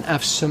 Don't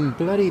have some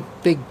bloody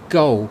big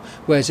goal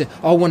where it's,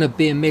 I want to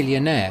be a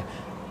millionaire.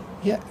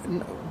 Yeah,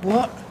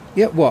 what?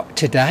 Yeah, what,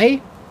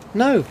 today?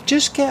 No,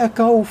 just get a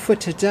goal for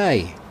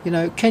today.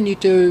 Can you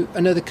do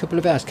another couple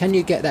of hours? Can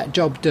you get that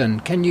job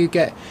done?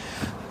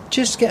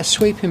 Just get a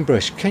sweeping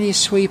brush. Can you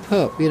sweep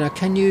up?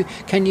 Can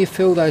you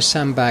fill those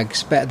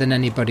sandbags better than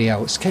anybody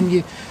else?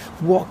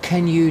 What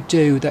can you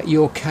do that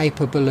you're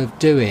capable of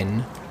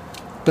doing,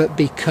 but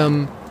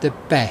become the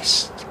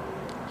best?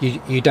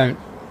 You don't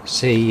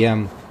see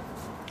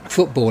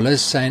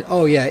footballers saying,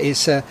 oh yeah,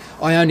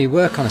 I only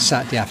work on a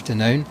Saturday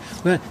afternoon.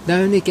 Well, they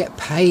only get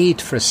paid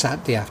for a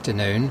Saturday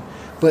afternoon,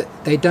 but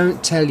they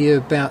don't tell you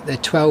about their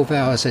 12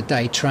 hours a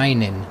day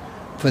training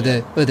for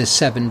the other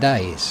 7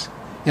 days.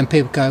 And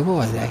people go,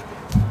 oh,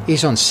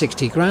 he's on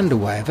 60 grand or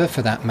whatever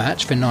for that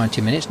match for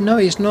 90 minutes. No,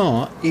 he's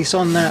not. He's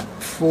on that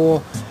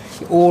for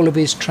all of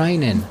his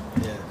training.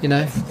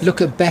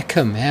 Look at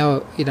Beckham,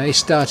 how he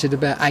started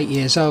about 8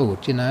 years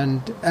old,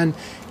 and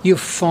you'll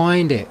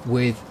find it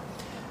with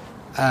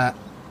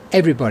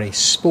everybody,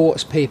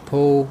 sports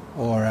people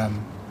or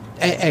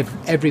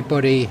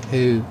everybody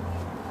who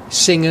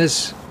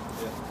singers.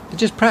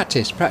 Just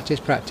practice.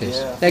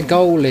 Yeah, their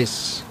goal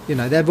is,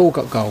 they've all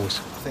got goals.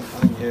 I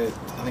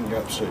think you're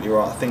absolutely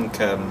right. I think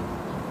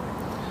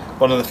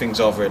one of the things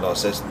I've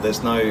realised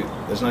there's no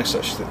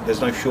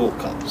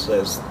shortcuts.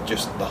 There's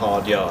just the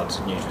hard yards,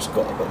 and you just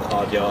got to put the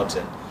hard yards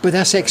in. But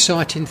that's the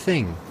exciting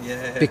thing.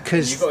 Yeah.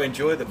 Because you've got to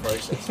enjoy the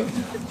process.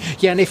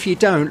 Yeah, and if you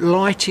don't,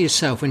 lie to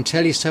yourself and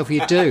tell yourself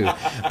you do.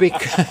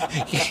 Because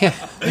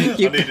I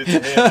needed to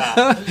hear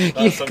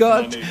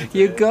that.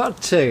 You've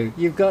got to.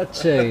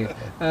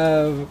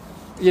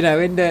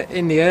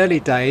 In the early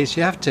days,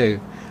 you have to.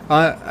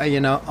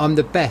 I'm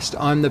the best.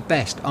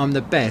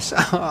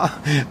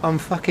 I'm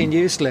fucking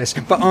useless,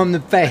 but I'm the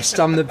best.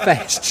 I love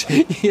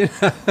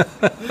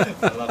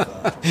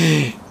that.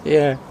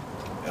 Yeah.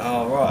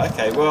 Oh right,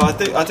 okay. Well,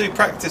 I do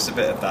practice a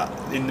bit of that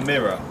in the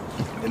mirror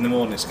in the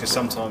mornings, because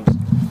sometimes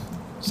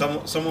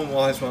someone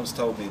wise once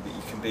told me that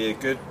you can be a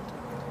good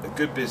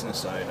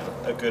business owner,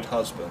 a good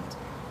husband,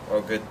 or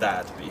a good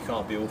dad, but you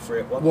can't be all three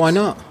at once. Why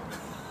not?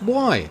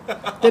 Why?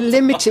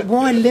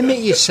 Why limit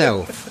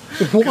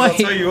yourself? Why? I'll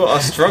tell you what, I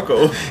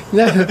struggle.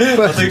 No,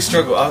 but I do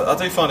struggle. I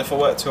do find if I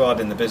work too hard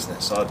in the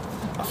business, I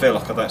feel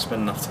like I don't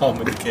spend enough time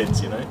with the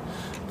kids,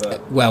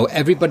 But well,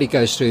 everybody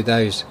goes through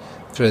those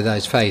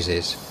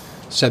phases.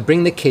 So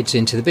bring the kids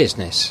into the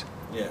business,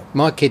 Yeah.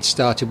 My kids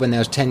started when they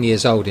was 10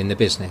 years old in the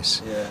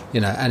business.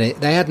 Yeah. And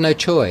they had no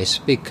choice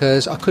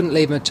because I couldn't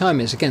leave them at time.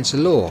 It's against the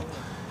law.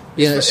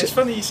 It's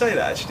funny you say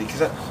that, actually,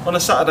 because on a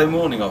Saturday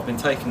morning I've been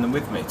taking them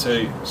with me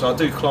too. So I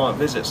do client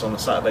visits on a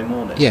Saturday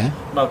morning. Yeah.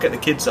 And I'll get the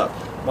kids up.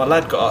 My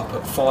lad got up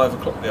at 5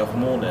 o'clock the other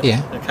morning.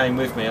 Yeah. And came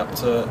with me up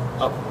to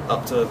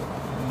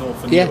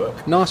North and Yeah,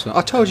 Newark. nice one.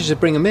 I told you to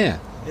bring them here.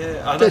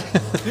 Yeah, I know.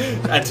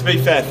 And to be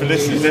fair, for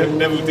listeners,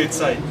 Neville did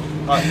say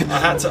I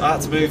had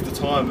to move the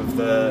time of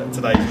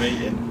today's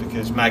meeting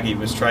because Maggie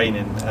was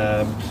training,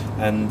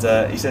 and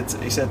he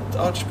said,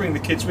 "I'll just bring the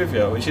kids with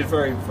you," which is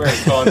very, very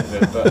kind of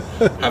him. But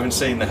having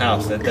seen the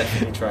house, they're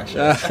definitely trash.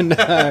 No,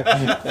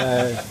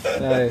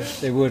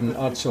 they wouldn't.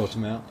 I'd sort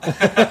them out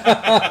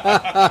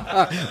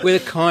with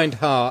a kind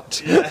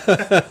heart. Yeah,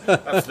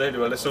 absolutely.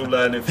 Well, it's all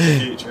learning for the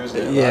future, isn't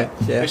it? Yeah, right?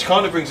 yeah. Which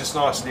kind of brings us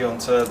nicely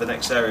onto the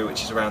next area,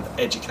 which is around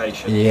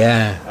education.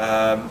 Yeah.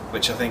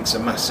 Which I think is a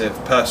massive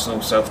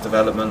personal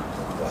self-development.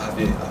 What have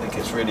you? I think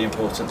it's really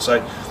important. So,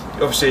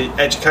 obviously,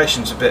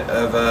 education's a bit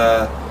of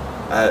a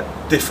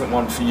different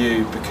one for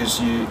you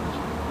because you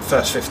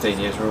first 15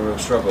 years were a real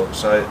struggle.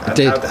 So, how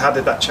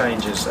did that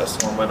change as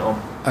time went on?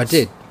 I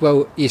did.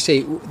 Well, you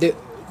see,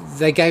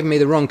 they gave me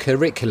the wrong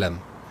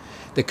curriculum.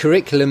 The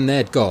curriculum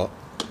they'd got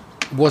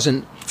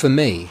wasn't for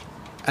me,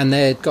 and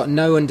they'd got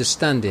no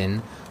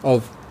understanding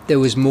of there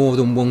was more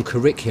than one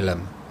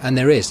curriculum. And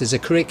there's a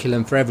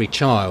curriculum for every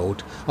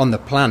child on the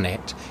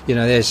planet.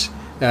 There's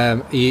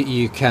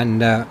you can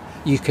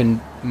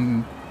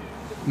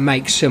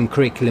make some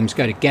curriculums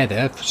go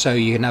together so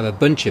you can have a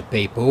bunch of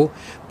people,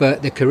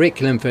 but the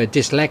curriculum for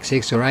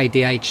dyslexics or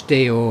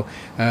ADHD or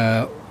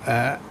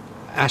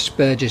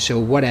Asperger's or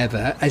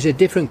whatever is a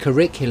different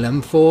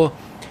curriculum for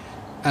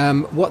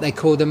what they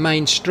call the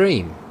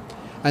mainstream.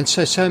 And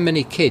so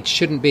many kids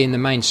shouldn't be in the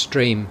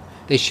mainstream.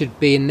 They should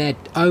be in their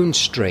own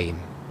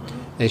stream.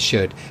 They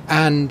should,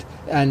 and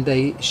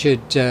they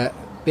should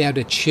be able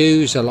to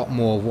choose a lot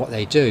more what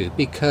they do,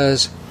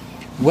 because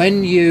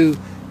when you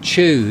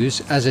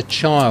choose as a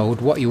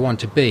child what you want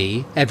to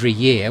be every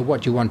year,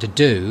 what you want to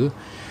do,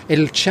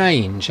 it'll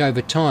change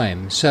over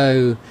time.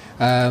 So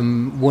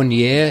 1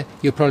 year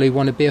you'll probably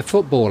want to be a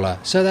footballer,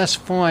 so that's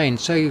fine.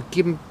 So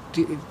you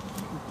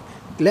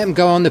let them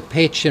go on the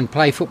pitch and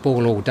play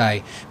football all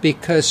day,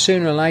 because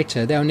sooner or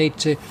later they'll need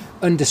to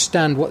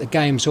understand what the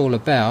game's all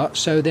about,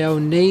 so they'll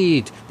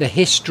need the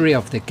history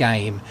of the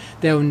game.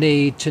 They'll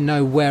need to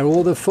know where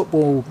all the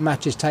football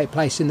matches take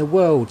place in the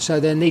world, so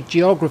they'll need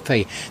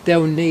geography.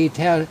 They'll need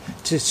how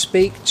to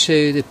speak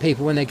to the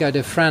people when they go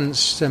to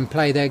France and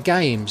play their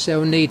games.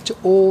 They'll need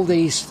all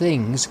these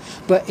things.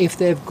 But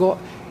if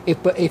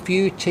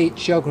you teach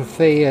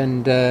geography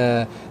and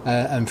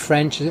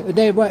French,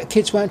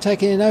 kids won't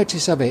take any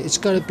notice of it. It's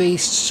got to be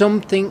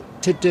something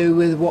to do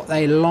with what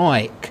they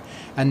like,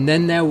 and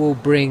then they will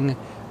bring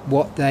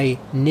what they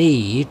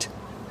need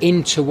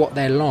into what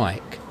they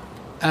like.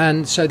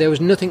 And so there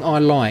was nothing I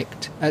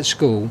liked at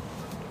school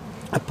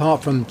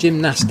apart from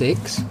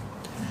gymnastics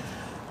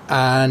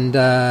and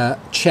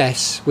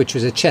chess, which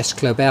was a chess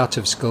club out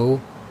of school,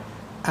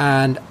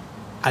 and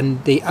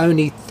the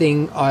only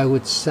thing I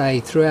would say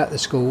throughout the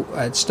school,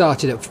 it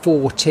started at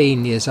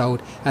 14 years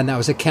old, and that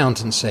was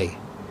accountancy.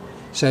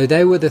 So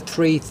they were the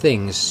three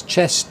things.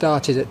 Chess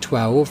started at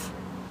 12,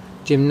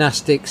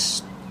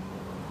 gymnastics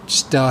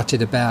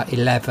started about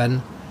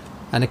 11,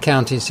 and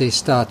accountancy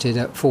started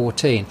at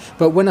 14.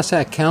 But when I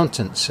say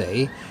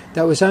accountancy,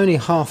 that was only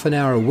half an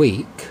hour a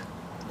week,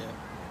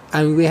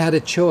 and we had a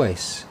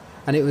choice,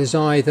 and it was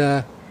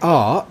either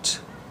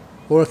art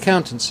or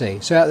accountancy.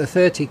 So out of the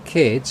 30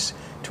 kids,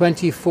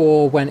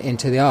 24 went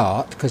into the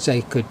art because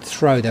they could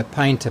throw their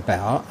paint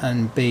about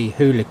and be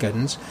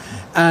hooligans,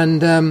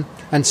 and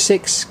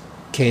 6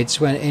 kids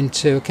went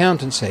into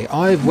accountancy.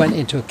 I went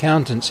into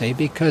accountancy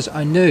because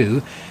I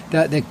knew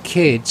that the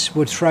kids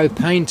would throw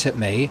paint at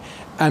me,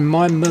 and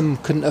my mum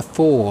couldn't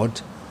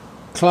afford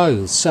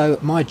clothes, so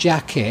my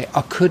jacket,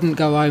 I couldn't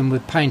go home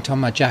with paint on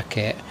my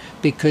jacket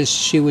because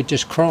she would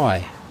just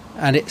cry,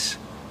 and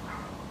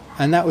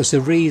that was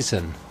the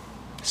reason.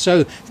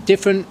 So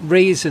different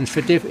reasons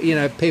for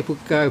different, people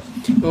go,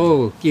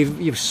 oh,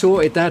 you've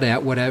sorted that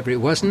out, whatever it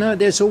was. No,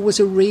 there's always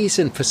a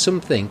reason for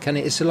something, and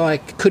it's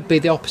like, could be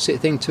the opposite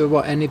thing to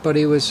what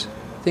anybody was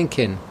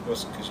thinking. It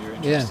wasn't because you were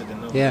interested in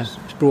numbers. Yeah,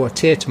 it brought a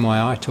tear to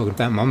my eye talking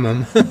about my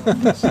mum.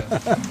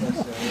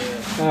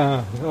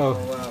 Wow.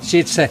 She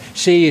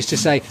used to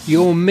say,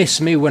 you'll miss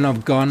me when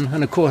I've gone,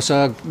 and of course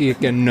you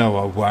go, no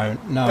I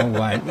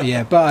won't,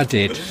 yeah, but I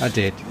did,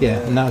 yeah,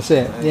 and that's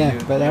it,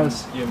 but that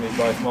was... You and me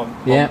both, Mum.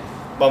 Yeah.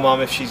 My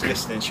mum, if she's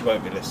listening, she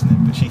won't be listening,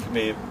 but she can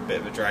be a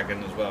bit of a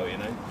dragon as well,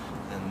 and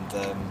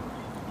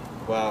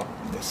wow,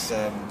 this...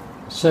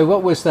 So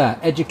what was that?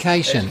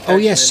 Education. Oh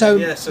yeah, so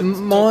talk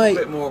a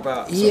bit more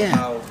about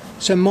how...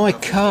 So my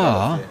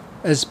car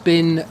has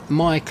been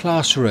my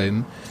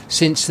classroom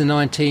since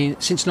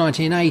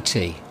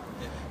 1980.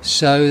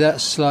 So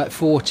that's like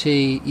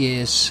 40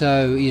 years.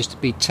 So it used to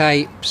be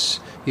tapes,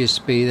 used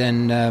to be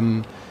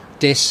then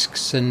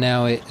discs, and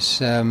now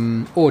it's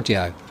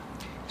audio.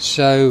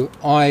 So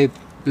I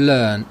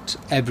learnt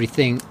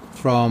everything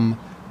from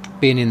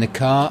being in the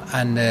car,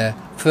 and the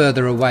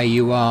further away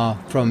you are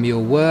from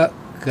your work,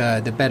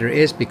 the better it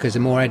is, because the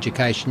more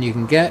education you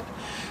can get.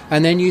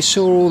 And then you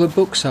saw all the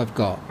books I've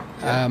got.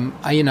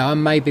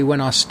 Maybe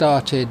when I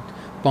started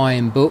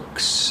buying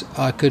books,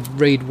 I could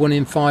read 1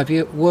 in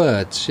 5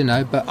 words,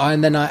 but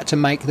then I had to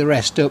make the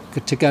rest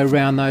up to go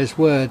round those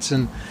words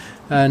and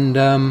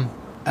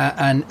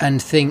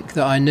think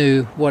that I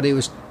knew what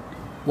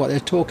they're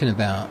talking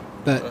about.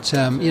 But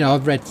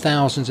I've read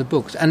thousands of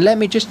books, and let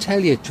me just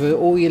tell you, to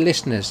all your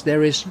listeners,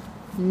 there is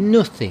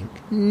nothing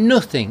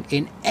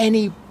in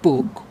any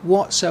book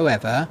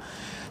whatsoever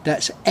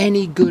that's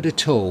any good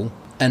at all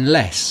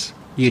unless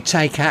you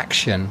take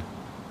action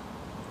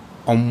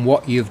on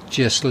what you've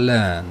just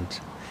learned.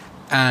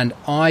 And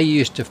I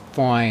used to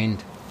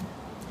find,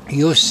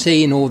 you're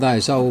seeing all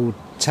those old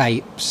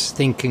tapes,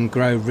 Think and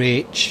Grow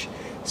Rich,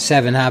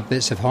 7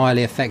 Habits of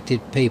Highly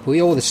Effective People,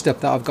 all the stuff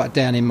that I've got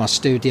down in my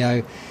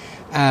studio,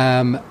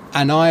 and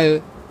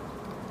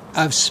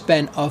I've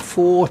spent a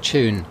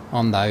fortune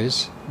on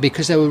those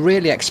because they were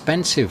really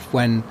expensive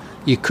when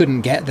you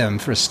couldn't get them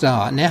for a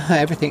start. Now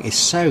everything is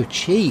so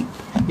cheap,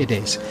 it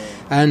is.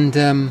 And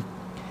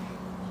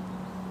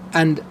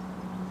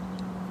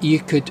you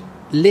could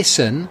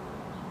listen,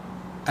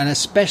 and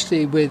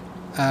especially with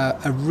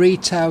a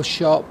retail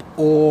shop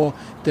or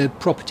the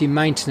property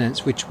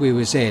maintenance which we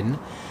was in,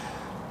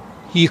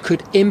 you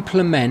could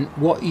implement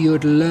what you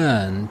had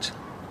learned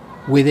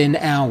within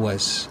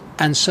hours,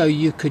 and so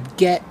you could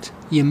get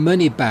your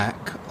money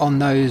back on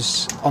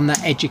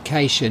that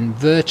education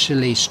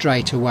virtually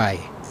straight away.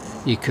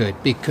 You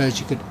could, because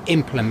you could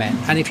implement.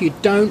 And if you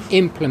don't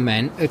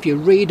implement, if you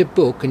read a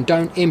book and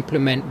don't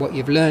implement what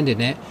you've learned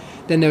in it,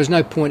 then there was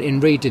no point in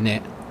reading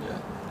it. Yeah.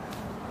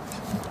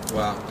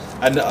 Wow.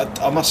 And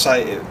I must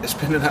say, it's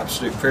been an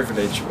absolute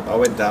privilege. I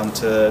went down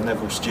to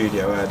Neville's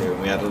studio earlier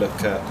and we had a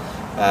look at,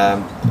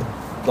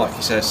 like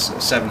he says,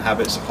 7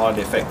 Habits of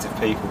Highly Effective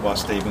People by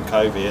Stephen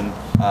Covey, and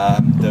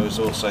there was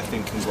also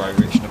Think and Grow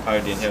Rich,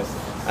 Napoleon Hill,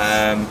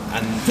 and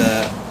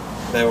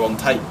they're on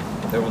tape.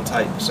 They're on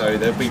tape, so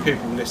there'll be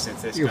people listening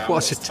to this.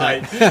 What's a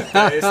tape? It's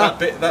that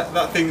bit,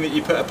 that thing that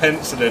you put a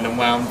pencil in and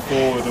wound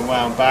forward and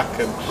wound back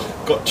and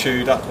got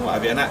chewed up and what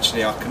have you. And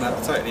actually, I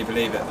totally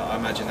believe it. I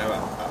imagine they were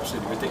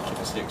absolutely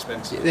ridiculously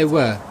expensive. They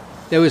were.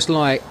 There was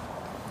like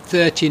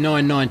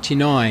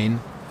 $39.99,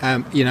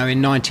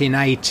 in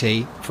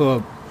 1980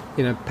 for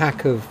a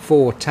pack of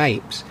 4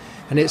 tapes,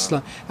 and it's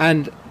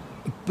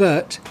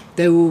but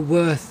they were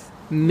worth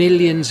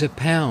millions of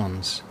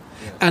pounds.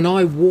 And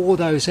I wore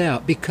those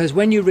out, because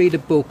when you read a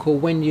book or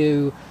when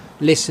you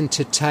listen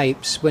to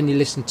tapes, when you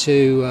listen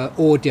to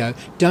audio,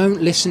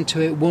 don't listen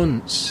to it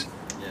once.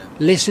 Yeah.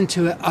 Listen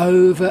to it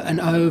over and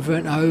over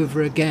and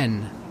over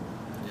again,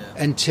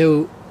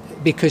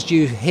 because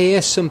you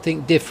hear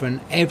something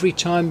different every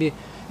time you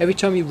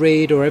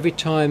read, or every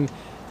time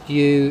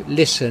you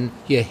listen,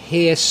 you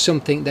hear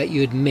something that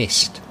you'd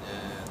missed.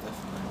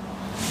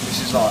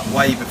 This is like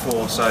way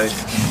before, so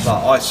like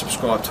I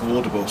subscribe to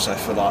Audible, so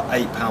for like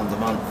 £8 a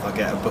month I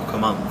get a book a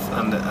month,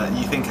 and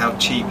you think how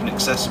cheap and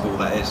accessible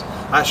that is.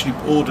 I actually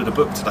ordered a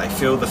book today,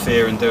 Feel the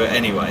Fear and Do It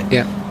Anyway,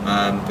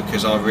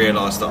 because I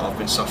realised that I've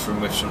been suffering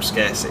with some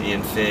scarcity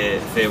and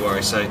fear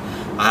worry, so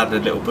I had a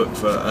little book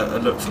for a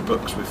look for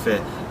books with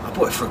fear. I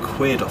bought it for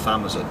 £1 off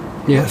Amazon.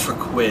 I bought it for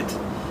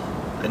 £1.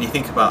 And you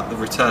think about the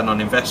return on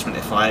investment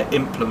if I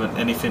implement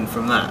anything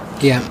from that.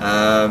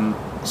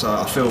 So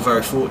I feel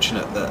very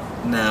fortunate that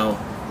now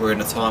we're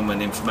in a time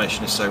when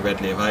information is so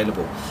readily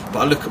available. But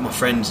I look at my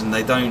friends and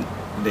they don't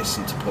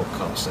listen to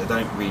podcasts, they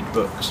don't read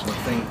books. And I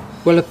think,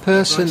 well, a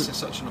person, it's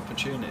such an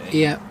opportunity.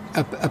 Yeah,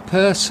 a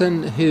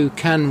person who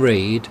can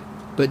read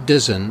but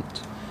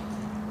doesn't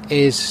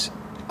is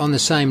on the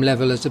same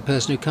level as the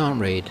person who can't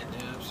read.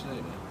 Yeah,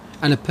 absolutely.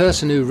 And a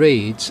person who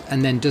reads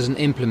and then doesn't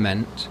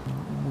implement,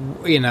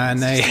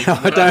 and they,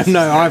 I don't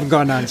know, I haven't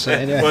got an answer.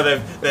 Yeah. Well,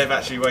 they've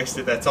actually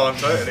wasted their time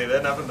totally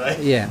then, haven't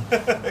they? Yeah.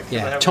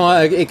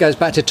 Time, it goes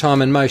back to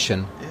time and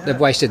motion. Yeah. They've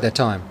wasted their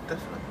time.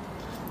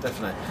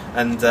 Definitely.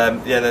 And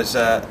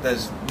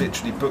there's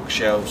literally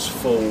bookshelves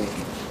full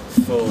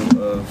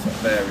of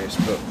various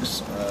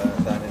books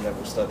down in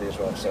Neville's study as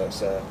well. So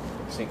it's an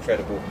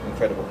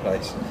incredible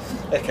place.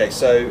 Okay,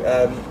 so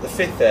the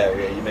 5th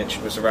area you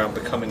mentioned was around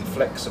becoming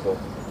flexible.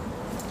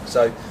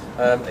 So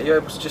are you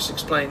able to just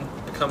explain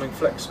becoming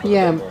flexible?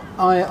 Yeah,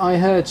 I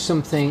heard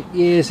something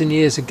years and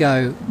years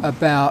ago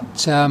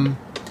about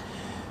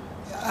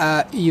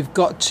you've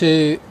got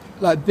to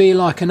be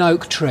like an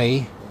oak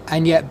tree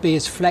and yet be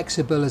as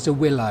flexible as a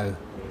willow.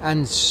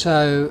 And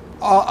so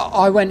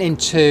I went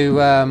into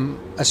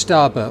a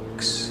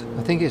Starbucks.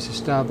 I think it's a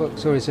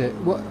Starbucks, or is it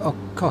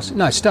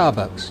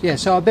Starbucks. Yeah,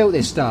 so I built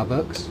this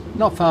Starbucks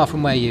not far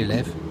from where you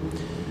live,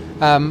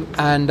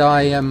 and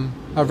I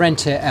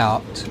rent it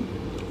out,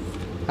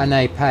 and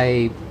they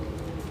pay.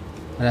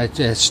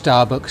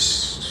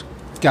 Starbucks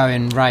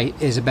going rate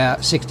is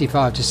about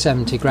 65 to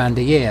 70 grand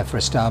a year for a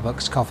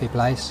Starbucks coffee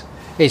place.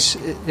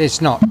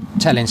 It's not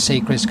telling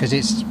secrets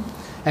because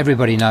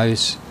everybody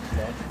knows.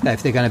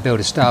 if they're going to build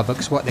a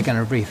Starbucks, what they're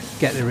going to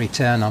get the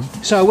return on.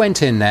 So I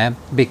went in there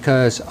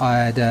because I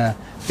had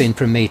been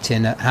for a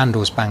meeting at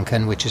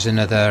Handelsbanken, which is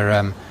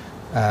another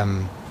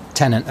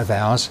tenant of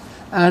ours,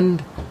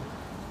 and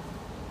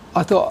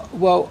I thought,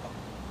 well,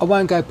 I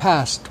won't go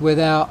past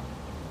without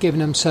giving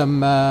them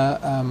some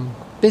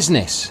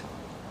business.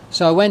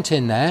 So I went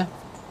in there,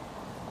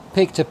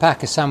 picked a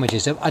pack of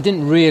sandwiches up. I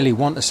didn't really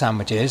want the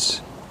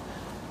sandwiches,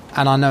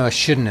 and I know I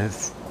shouldn't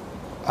have.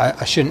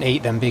 I shouldn't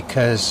eat them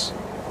because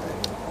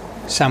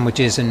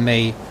sandwiches and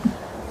me,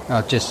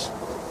 I just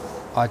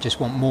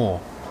want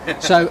more.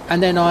 So,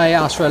 and then I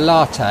asked for a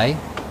latte.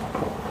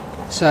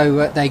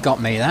 So they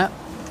got me that,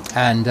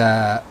 and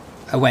I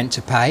went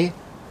to pay,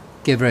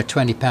 give her a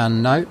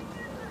 £20 note,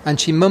 and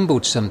she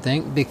mumbled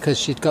something because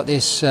she'd got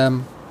this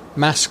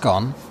mask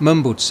on.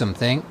 Mumbled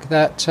something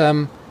that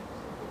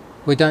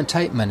we don't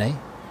take money.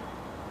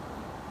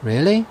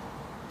 Really?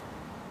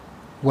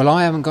 Well,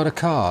 I haven't got a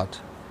card.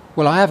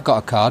 Well, I have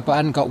got a card, but I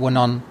hadn't got one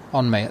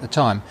on me at the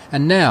time.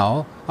 And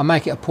now I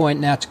make it a point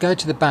now to go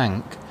to the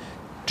bank,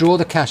 draw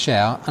the cash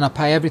out, and I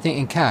pay everything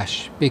in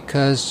cash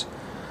because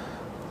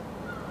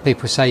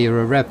people say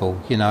you're a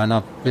rebel, and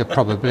I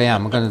probably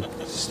am. I'm going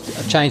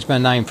to change my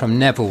name from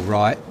Neville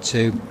Wright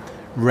to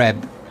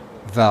Reb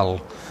Vel.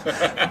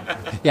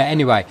 Yeah,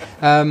 anyway.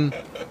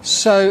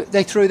 So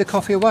they threw the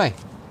coffee away.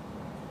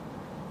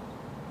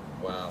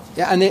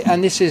 Yeah,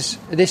 and this is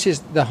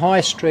the high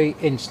street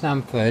in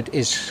Stamford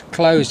is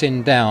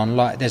closing down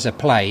like there's a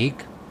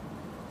plague,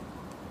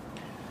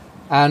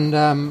 and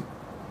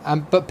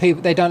but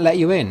people, they don't let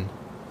you in.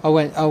 I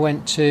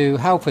went to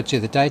Halford the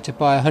other day to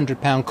buy a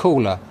 £100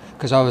 cooler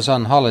because I was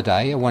on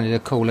holiday. I wanted a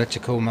cooler to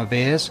cool my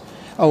beers.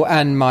 Oh,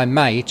 and my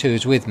mate who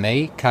was with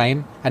me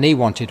came and he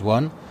wanted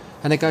one,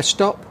 and they go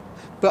stop,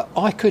 but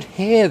I could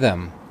hear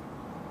them.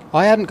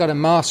 I hadn't got a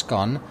mask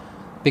on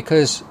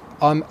because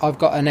I've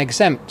got an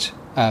exempt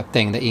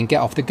thing that you can get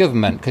off the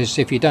government, because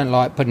if you don't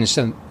like putting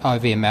some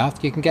over your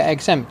mouth, you can get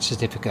exempt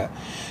certificate.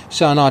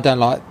 So, and I don't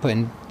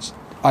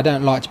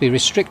like to be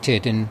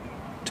restricted in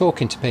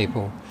talking to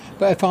people.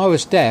 But if I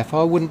was deaf,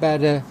 I wouldn't be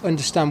able to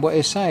understand what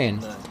he's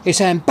saying. No. He's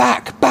saying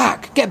back,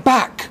 get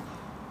back.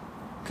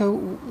 I go,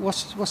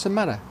 what's the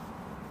matter?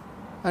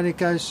 And he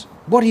goes,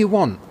 what do you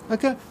want? I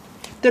go,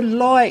 the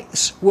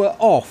lights were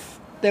off.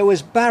 There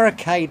was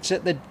barricades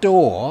at the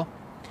door,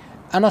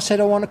 and I said,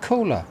 I want a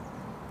cooler.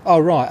 Oh,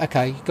 right,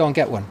 okay, go and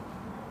get one.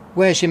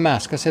 Where's your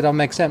mask? I said,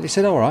 I'm exempt. He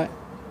said, all right.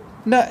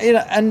 No,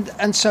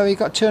 and so he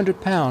got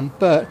 £200,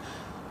 but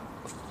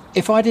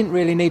if I didn't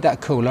really need that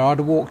cooler, I'd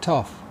have walked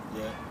off.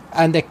 Yeah.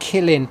 And they're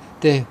killing,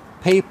 the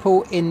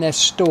people in their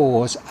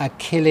stores are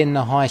killing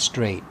the high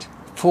street,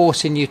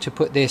 forcing you to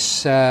put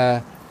this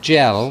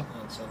gel,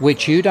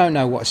 which you don't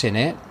know what's in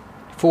it.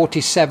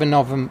 47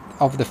 of them,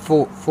 of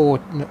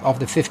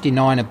the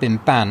 59 have been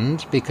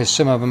banned because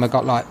some of them have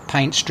got like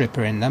paint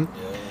stripper in them.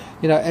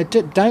 Yeah.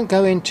 Don't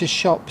go into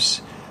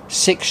shops,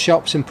 6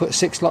 shops, and put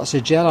 6 lots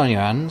of gel on your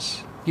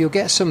hands. You'll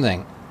get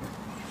something.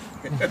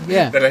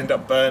 Yeah. They'll end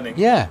up burning.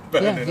 Yeah.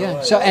 Away.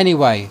 So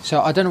anyway,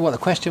 I don't know what the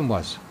question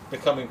was.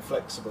 Becoming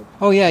flexible.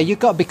 Oh yeah, you've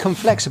got to become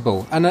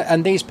flexible,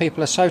 and these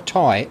people are so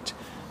tight,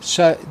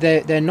 so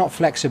they're not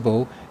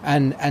flexible,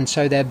 and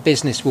so their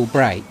business will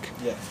break.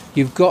 Yeah.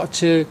 You've got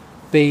to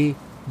be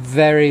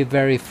very,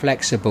 very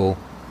flexible,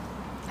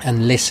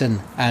 and listen,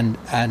 and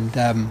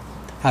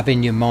have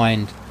in your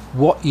mind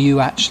what you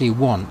actually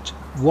want.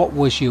 What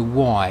was your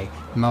why?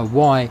 My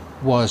why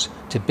was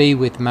to be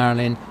with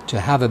Marilyn, to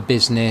have a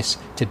business,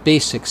 to be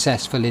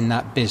successful in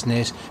that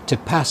business, to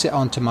pass it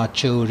on to my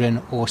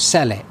children or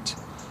sell it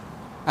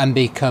and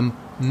become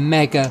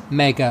mega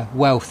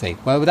wealthy.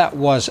 Well, that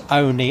was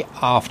only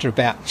after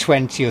about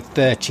 20 or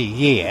 30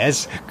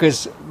 years,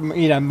 because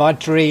my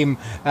dream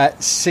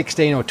at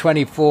 16 or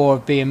 24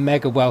 of being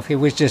mega wealthy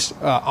was just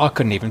I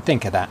couldn't even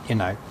think of that,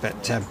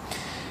 but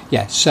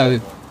yeah, so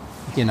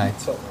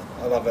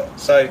I love it.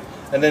 So,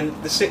 and then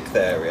the 6th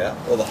area,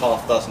 or the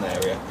half dozen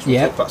area, which we'll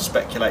talk about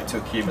speculate to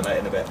accumulate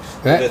in a bit.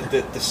 Yeah.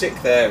 The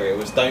 6th area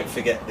was don't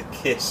forget the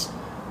KISS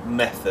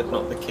method,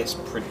 not the KISS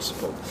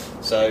principle.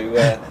 So,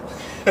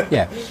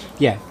 yeah,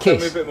 KISS. Tell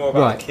me a bit more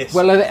about the KISS.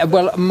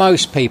 Well,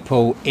 most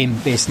people in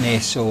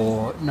business,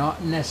 or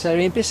not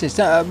necessarily in business,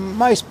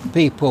 most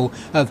people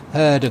have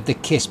heard of the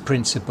KISS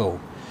principle.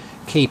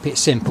 Keep it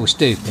simple,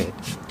 stupid.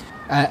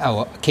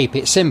 Or keep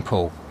it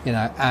simple,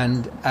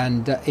 and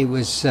it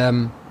was...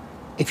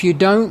 if you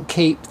don't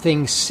keep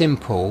things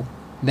simple,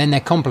 then they're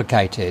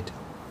complicated.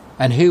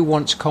 And who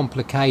wants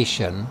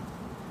complication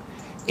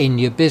in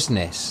your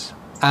business?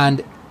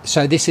 And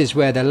so this is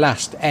where the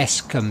last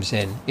S comes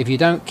in. If you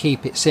don't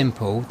keep it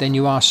simple, then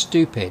you are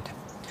stupid.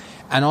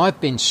 And I've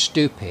been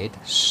stupid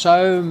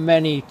so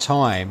many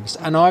times.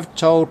 And I've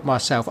told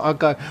myself,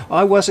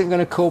 I wasn't going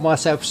to call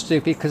myself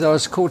stupid because I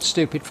was called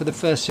stupid for the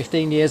first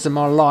 15 years of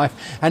my life.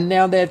 And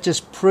now they've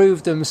just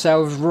proved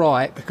themselves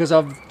right because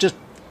I've just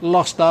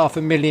lost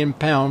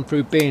 £500,000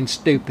 through being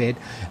stupid.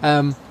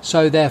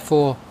 So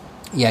therefore,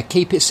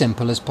 keep it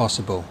simple as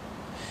possible.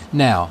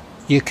 Now,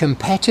 your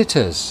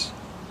competitors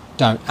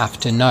don't have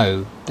to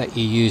know that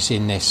you're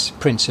using this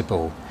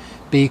principle,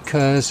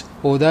 because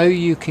although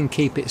you can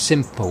keep it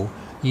simple,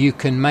 you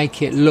can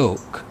make it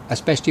look,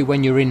 especially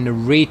when you're in the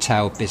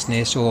retail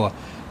business or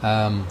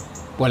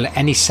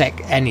any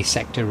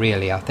sector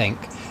really, I think,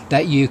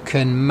 that you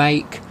can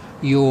make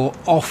your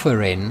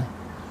offering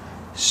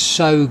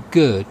so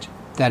good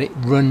that it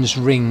runs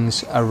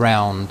rings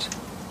around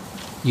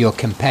your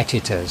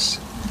competitors,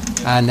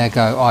 and they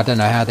go, I don't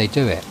know how they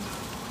do it,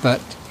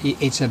 but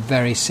it's a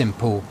very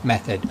simple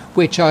method,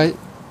 which I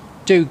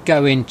do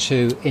go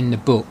into in the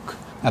book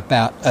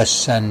about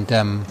us, and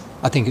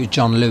I think it was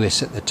John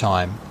Lewis at the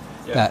time,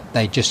 that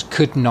they just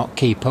could not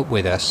keep up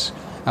with us,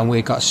 and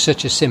we got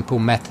such a simple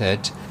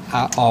method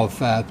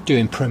of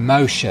doing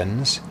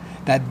promotions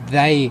that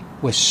they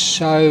were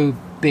so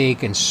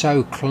big and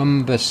so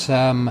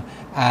cumbersome.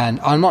 And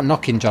I'm not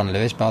knocking John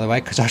Lewis, by the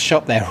way, because I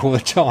shop there all the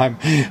time,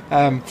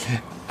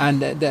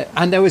 and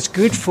that was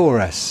good for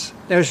us.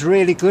 That was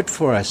really good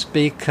for us,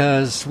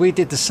 because we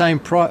did the same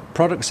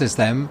products as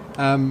them,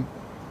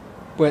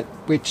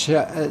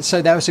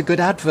 so that was a good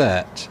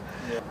advert.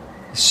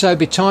 So by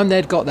the time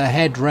they'd got their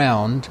head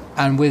round,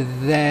 and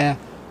with their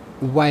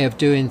way of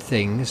doing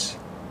things,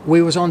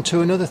 we was on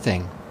to another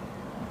thing.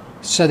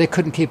 So they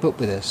couldn't keep up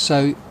with us.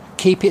 So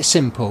keep it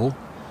simple,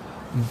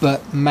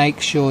 but make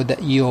sure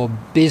that your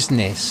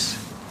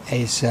business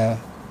is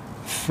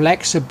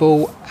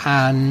flexible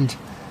and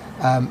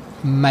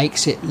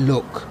makes it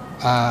look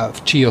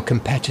to your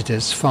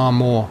competitors far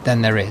more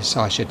than there is,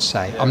 I should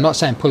say. I'm not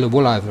saying pull the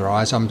wool over their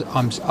eyes.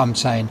 I'm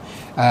saying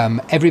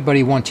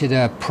everybody wanted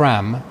a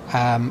pram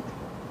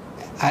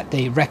at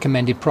the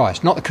recommended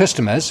price. Not the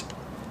customers,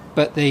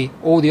 but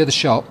all the other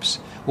shops,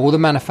 all the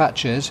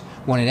manufacturers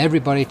wanted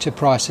everybody to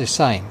price the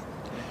same.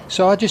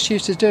 So I just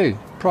used to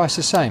price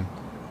the same,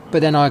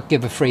 but then I'd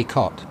give a free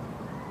cot.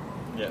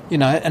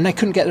 And they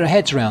couldn't get their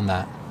heads around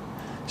that.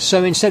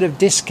 So instead of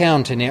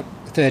discounting it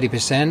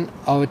 30%,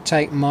 I would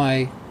take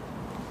my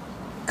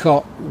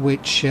cot,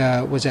 which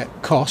was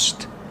at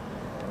cost,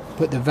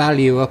 put the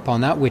value up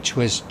on that, which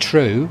was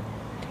true,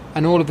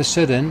 and all of a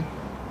sudden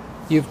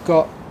you've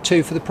got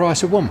two for the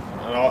price of one.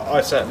 And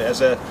I certainly,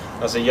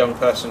 as a young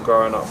person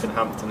growing up in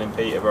Hampton in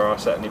Peterborough, I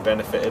certainly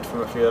benefited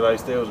from a few of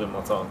those deals in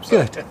my time.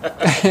 So. Good.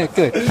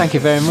 Good. Thank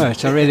you very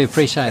much. I really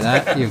appreciate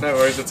that. No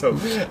worries at all.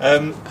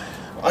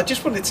 I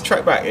just wanted to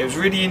track back. It was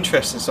really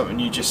interesting, something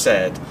you just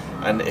said,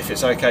 and if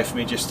it's okay for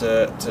me just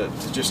to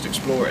just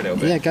explore it a little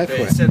bit. Yeah, go for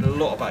it. It said a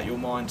lot about your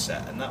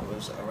mindset, and that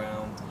was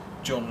around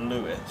John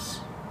Lewis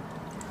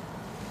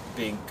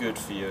being good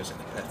for you as a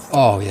competitor.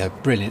 Oh yeah,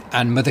 brilliant.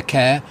 And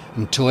Mothercare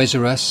and Toys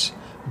R Us,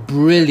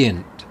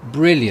 brilliant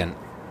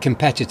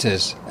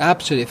competitors,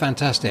 absolutely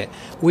fantastic.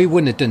 We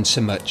wouldn't have done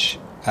so much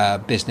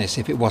business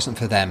if it wasn't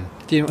for them.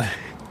 Do you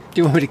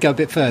want me to go a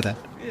bit further?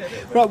 Yeah.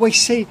 Right, we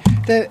see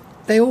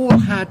they all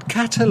had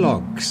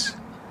catalogues.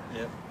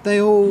 Yeah. They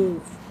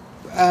all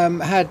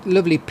had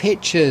lovely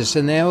pictures,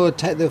 and they all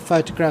take the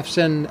photographs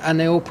and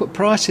they all put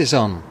prices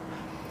on.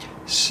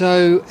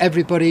 So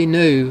everybody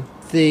knew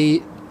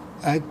the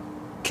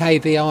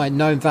KVI,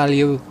 known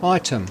value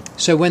item.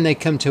 So when they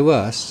come to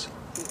us,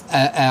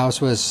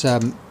 ours was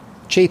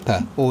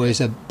cheaper or is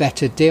a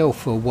better deal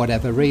for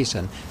whatever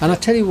reason. And I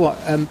tell you what,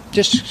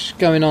 just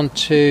going on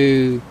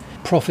to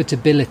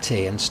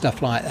profitability and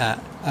stuff like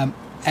that,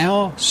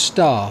 our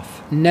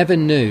staff never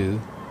knew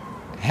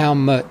how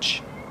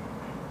much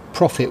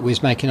profit we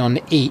was making on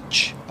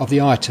each of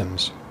the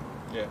items.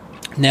 Yeah.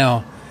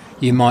 Now,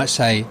 you might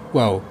say,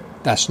 well,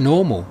 that's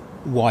normal.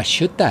 Why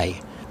should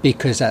they?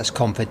 Because that's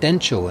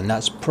confidential and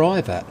that's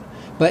private.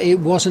 But it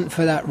wasn't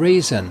for that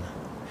reason.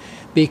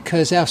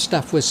 Because our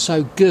stuff was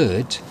so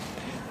good,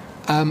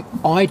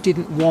 I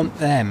didn't want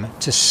them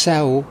to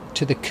sell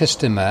to the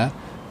customer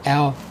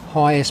our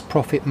highest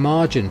profit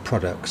margin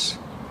products.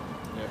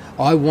 Yeah.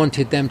 I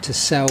wanted them to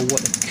sell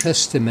what the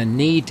customer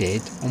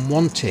needed and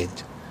wanted.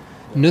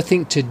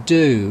 Nothing to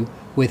do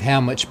with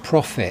how much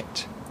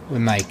profit we're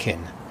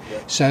making. Yeah.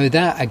 So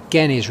that,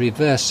 again, is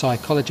reverse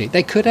psychology.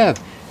 They could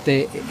have.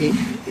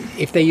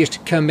 If they used to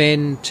come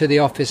in to the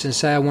office and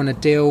say, I want to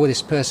deal with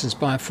this person's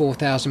buying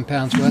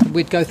 £4,000 worth,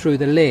 we'd go through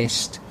the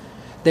list.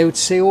 They would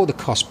see all the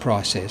cost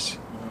prices.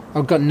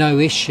 I've got no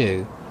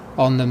issue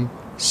on them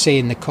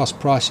seeing the cost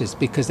prices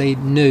because they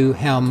knew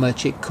how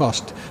much it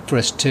cost for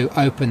us to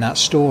open that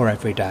store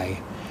every day.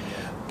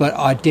 But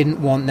I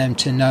didn't want them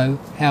to know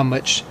how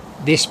much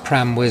this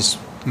pram was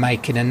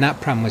making and that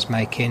pram was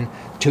making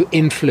to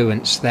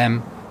influence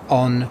them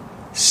on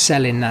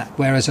selling that,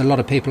 whereas a lot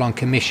of people on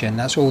commission,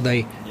 that's all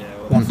they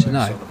want to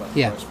know.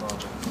 Yeah.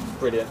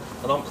 Brilliant.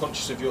 And I'm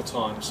conscious of your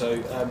time, so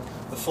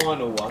the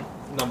final one,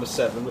 number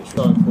 7, which is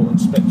very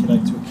important,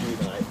 speculate to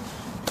accumulate.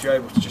 If you're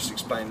able to just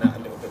explain that a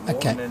little bit more,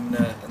 okay. and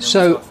then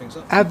so we'll start things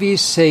up. Have you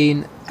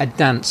seen a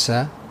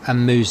dancer, a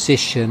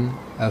musician,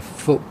 a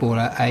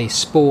footballer, a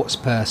sports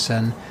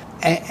person,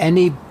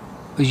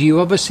 you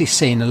obviously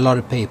seen a lot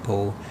of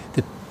people,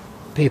 the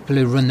people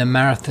who run the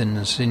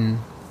marathons in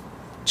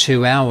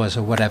 2 hours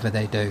or whatever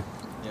they do.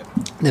 Yep.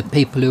 The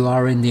people who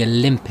are in the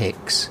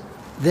Olympics,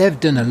 they've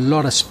done a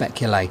lot of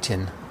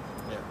speculating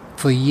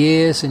for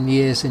years and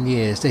years and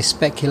years. They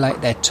speculate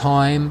their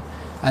time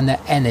and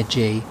their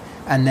energy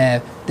and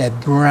their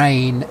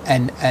brain,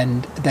 and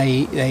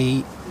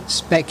they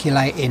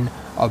speculate in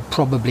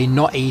probably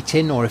not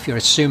eating, or if you're a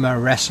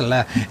sumo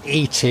wrestler,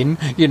 eating.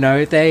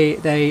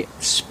 They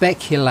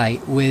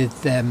speculate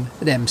with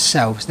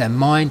themselves, their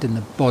mind and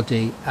the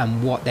body,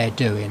 and what they're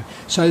doing.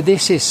 So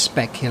this is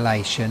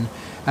speculation.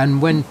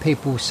 And when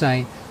people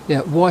say,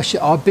 why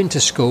should I've been to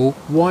school,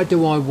 why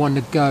do I want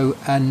to go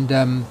and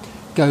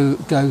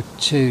go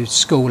to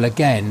school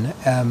again?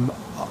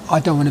 I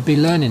don't want to be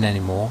learning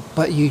anymore.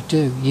 But you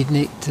do. You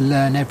need to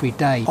learn every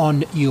day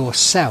on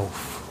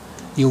yourself,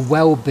 your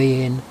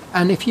well-being.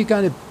 And if you're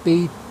going to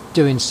be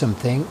doing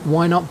something,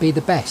 why not be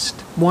the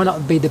best? Why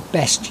not be the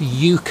best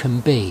you can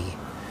be?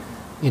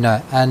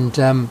 And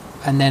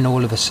then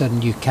all of a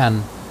sudden you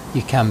can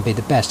be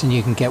the best, and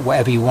you can get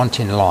whatever you want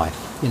in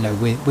life.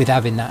 With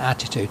having that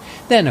attitude.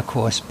 Then of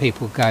course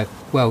people go,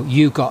 well,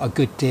 you got a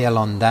good deal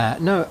on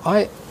that. No,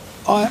 I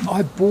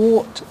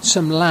bought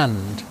some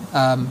land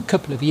a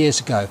couple of years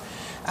ago,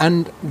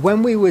 and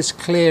when we was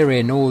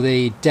clearing all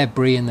the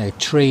debris and the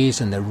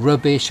trees and the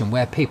rubbish and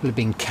where people have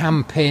been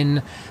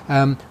camping,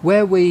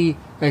 where we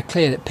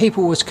cleared it,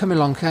 people was coming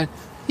along going,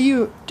 do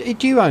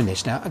you own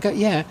this now? I go,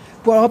 yeah.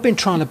 Well, I've been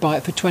trying to buy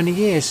it for 20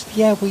 years.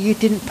 Yeah, well, you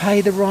didn't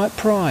pay the right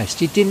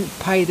price. You didn't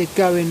pay the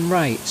going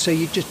rate, so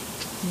you just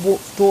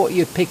thought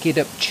you'd pick it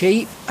up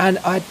cheap. And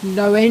I had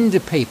no end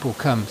of people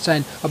come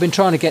saying, I've been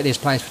trying to get this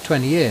place for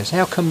 20 years.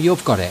 How come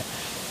you've got it?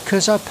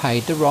 Because I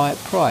paid the right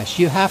price.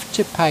 You have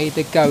to pay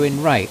the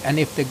going rate. And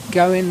if the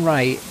going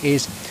rate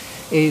is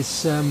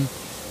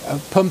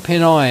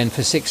pumping iron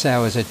for 6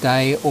 hours a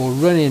day, or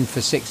running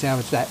for 6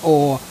 hours a day,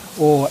 or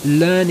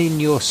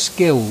learning your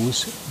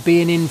skills,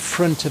 being in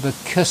front of a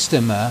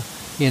customer,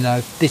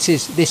 this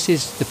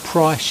is the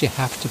price you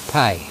have to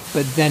pay.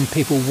 But then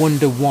people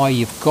wonder why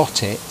you've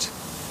got it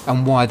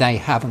and why they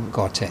haven't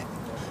got it.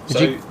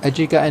 Had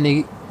you got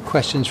any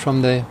questions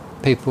from the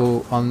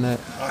people on the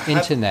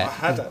internet? I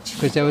had actually.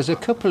 Because there was a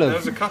couple of...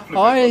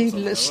 I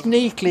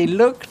sneakily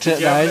looked at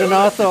those, and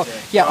I thought,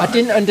 I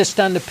didn't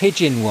understand the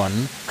pigeon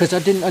one, because I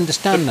didn't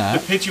understand that.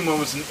 The pigeon one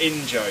was an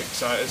in-joke.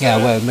 So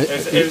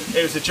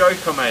it was a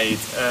joke I made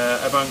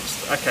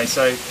amongst... Okay,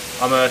 so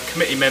I'm a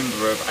committee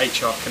member of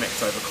HR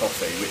Connect Over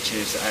Coffee, which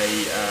is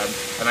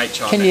an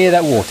HR... Can you hear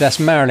that water? That's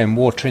Marilyn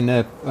watering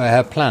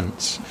her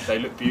plants. They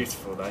look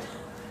beautiful, though.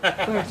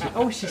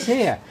 Oh, she's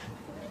here.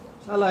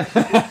 Hello. Looks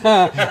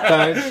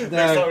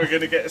like we're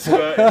going to get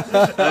squirted.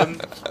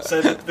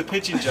 So the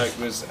pigeon joke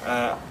was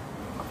the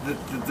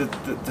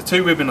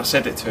two women I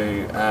said it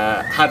to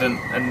hadn't,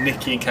 and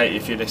Nikki and Katie,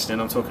 if you're listening,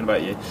 I'm talking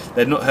about you,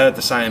 they'd not heard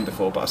the saying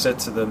before, but I said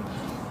to them,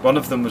 one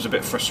of them was a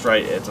bit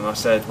frustrated, and I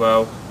said,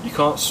 well, you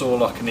can't soar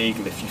like an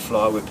eagle if you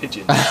fly with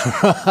pigeons.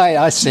 Right,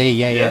 I see,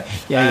 yeah.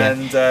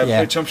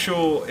 Which I'm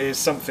sure is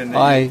something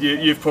that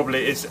you've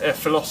probably, is a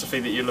philosophy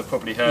that you'll have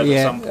probably heard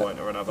at some point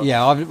or another.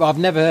 Yeah, I've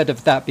never heard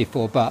of that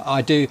before, but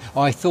I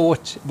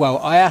thought,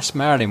 I asked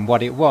Marilyn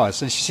what it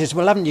was, and she says,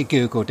 well, haven't you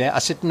Googled it? I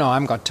said, no, I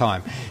haven't got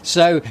time.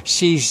 So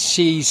she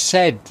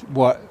said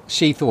what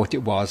she thought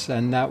it was,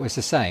 and that was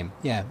the same,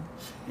 yeah.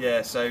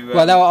 Yeah, so...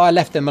 I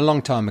left them a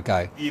long time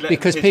ago.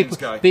 Because people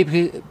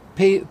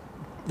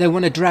they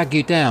want to drag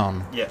you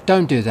down. Yeah.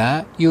 Don't do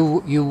that. You'll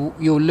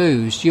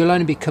lose. You'll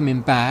only be coming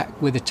back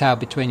with a tail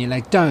between your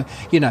legs. Don't,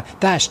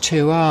 that's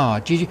too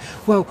hard.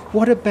 Well,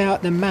 what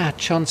about the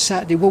match on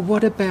Saturday? Well,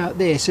 what about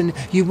this? And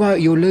you'll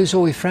lose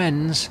all your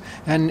friends.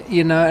 And,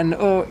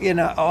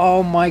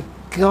 oh my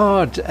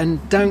God.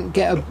 And don't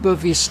get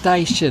above your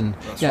station.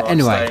 That's right,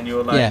 stay in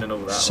your lane and all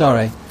that.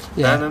 Sorry. Right?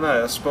 Yeah. No,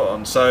 that's spot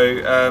on.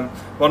 So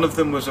one of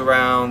them was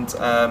around.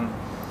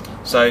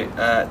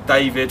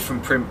 David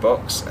from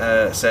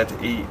Printbox said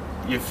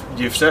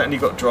you've certainly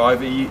got drive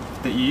that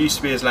you used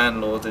to be his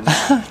landlord, and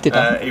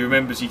he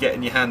remembers you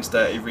getting your hands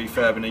dirty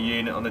refurbing a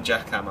unit on a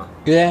jackhammer.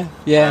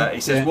 Yeah.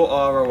 He says, what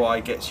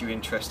ROI gets you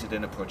interested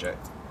in a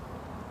project?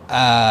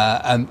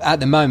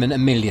 At the moment, £1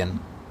 million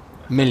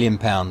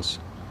 £1,000,000.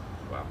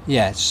 Wow.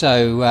 Yeah.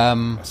 So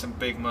that's some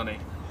big money.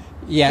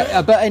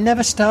 Yeah, but it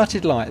never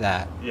started like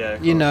that. Yeah,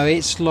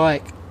 it's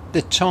like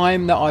the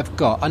time that I've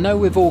got. I know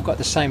we've all got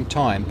the same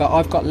time, but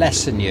I've got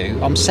less than you.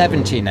 I'm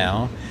 70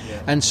 now,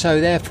 and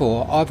so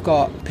therefore I've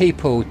got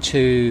people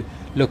to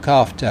look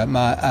after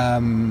my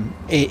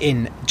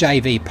in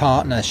JV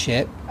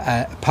partnership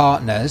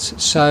partners.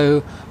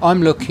 So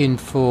I'm looking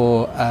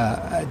for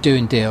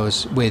doing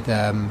deals with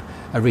a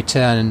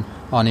return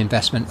on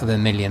investment of £1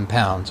 million.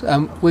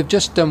 We've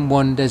just done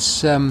one.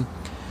 There's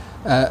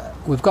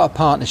we've got a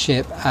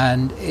partnership,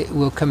 and it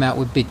will come out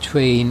with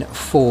between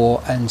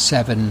 4 and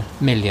 7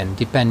 million,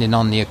 depending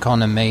on the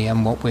economy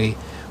and what we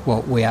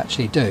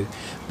actually do.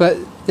 But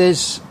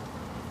there's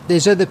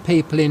other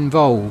people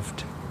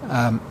involved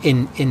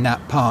in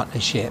that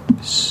partnership,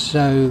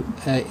 so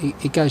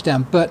it goes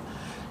down. But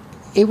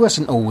it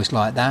wasn't always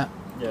like that.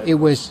 Yeah. It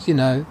was,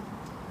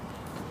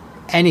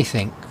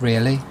 anything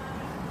really,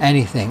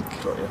 anything.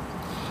 Got you.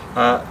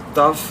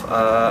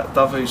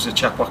 Dove, who's a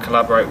chap I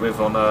collaborate with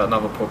on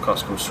another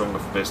podcast called Stronger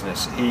for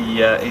Business,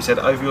 he said,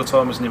 over your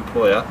time as an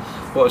employer,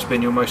 what has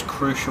been your most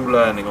crucial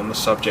learning on the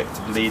subject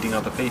of leading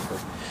other people?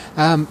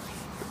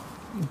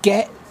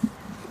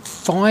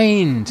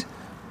 Find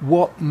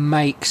what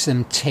makes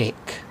them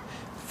tick.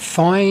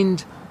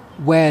 Find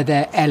where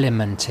their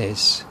element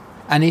is,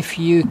 and if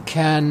you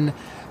can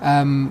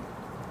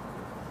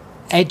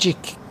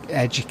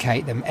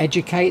educate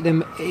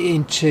them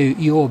into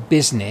your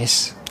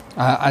business.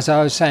 As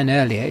I was saying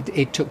earlier,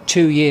 it took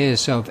 2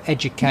 years of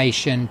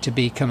education to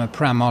become a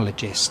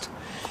pramologist,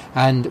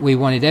 and we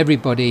wanted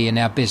everybody in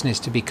our business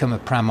to become a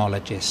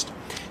pramologist.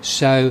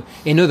 So,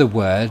 in other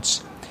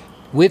words,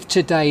 with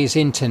today's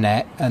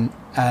internet and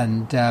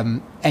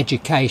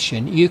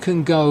education, you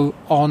can go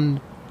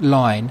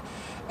online.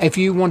 If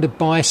you want to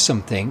buy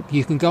something,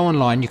 you can go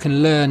online, you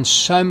can learn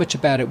so much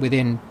about it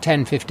within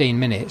 10-15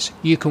 minutes.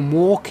 You can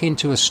walk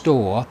into a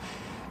store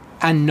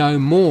and know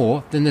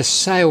more than the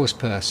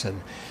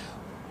salesperson.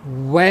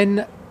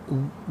 When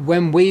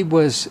we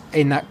was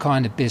in that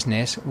kind of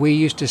business, we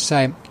used to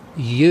say,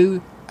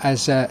 you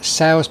as a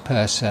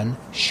salesperson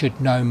should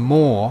know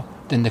more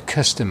than the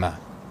customer.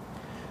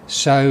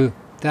 So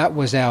that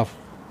was our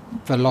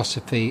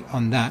philosophy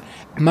on that.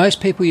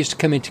 Most people used to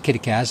come into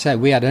Kiddicare. So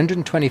we had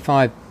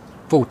 125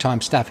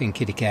 full-time staff in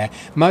Kiddicare.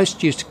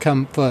 Most used to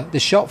come for the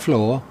shop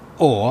floor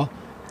or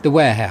the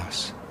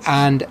warehouse.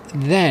 And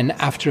then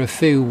after a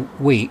few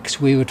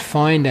weeks, we would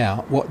find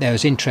out what they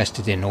was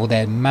interested in, or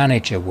their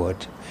manager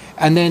would.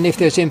 And then if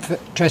they was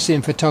interested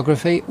in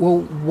photography, well,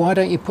 why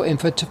don't you put him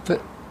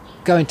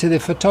go into the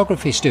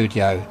photography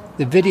studio,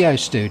 the video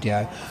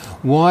studio?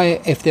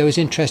 Why, if they was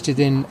interested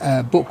in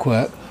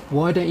bookwork,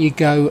 why don't you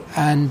go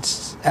and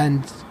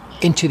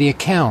into the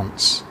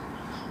accounts?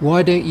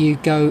 Why don't you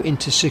go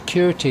into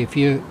security? If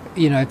you've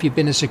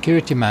been a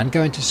security man,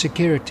 go into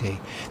security.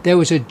 There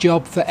was a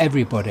job for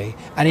everybody.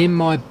 And in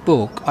my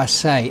book, I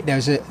say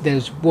there's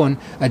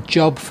a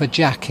job for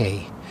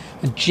Jackie.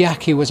 And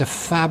Jackie was a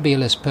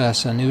fabulous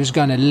person who was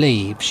going to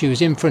leave. She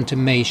was in front of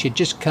me. She'd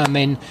just come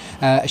in.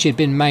 She'd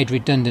been made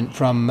redundant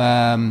from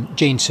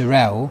Jean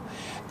Sorrell.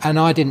 And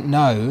I didn't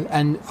know,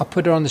 and I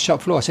put her on the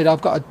shop floor. I said,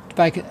 I've got a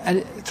vacant.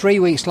 And 3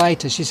 weeks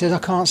later, she says, I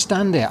can't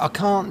stand it. I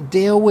can't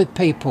deal with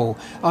people.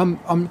 I've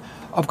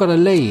got to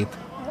leave,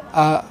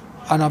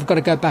 and I've got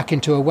to go back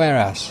into a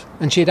warehouse.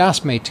 And she'd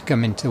asked me to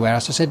come into the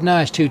warehouse. I said, no,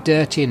 it's too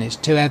dirty, and it's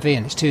too heavy,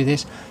 and it's too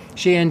this.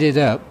 She ended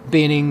up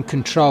being in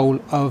control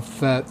of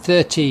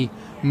 £30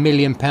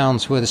 million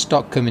worth of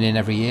stock coming in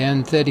every year,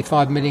 and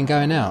 35 million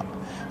going out.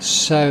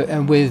 So,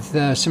 and with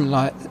something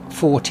like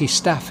 40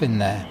 staff in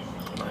there.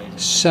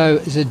 So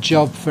it's a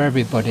job for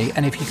everybody,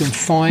 and if you can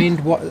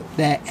find what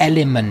their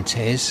element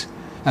is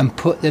and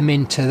put them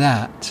into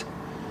that,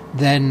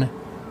 then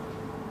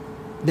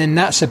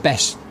that's the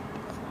best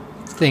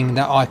thing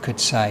that I could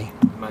say.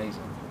 Amazing.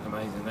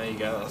 There you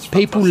go. That's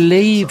people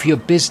leave your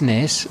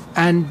business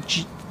and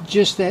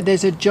just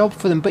there's a job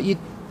for them, but you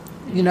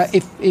know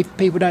if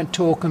people don't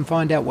talk and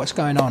find out what's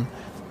going on.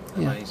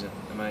 Amazing.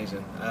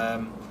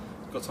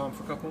 Got time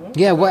for a couple more?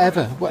 Yeah,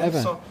 whatever.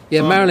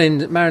 Yeah,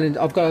 Marilyn,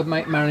 I've got to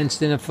make Marilyn's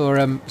dinner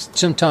for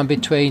sometime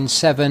between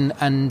 7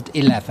 and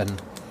 11.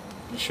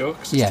 You sure?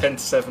 Because it's 10 to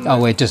 7.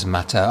 Oh, it doesn't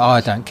matter. I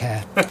don't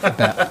care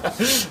about.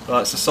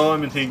 Right, so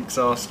Simon Hinks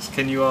asks,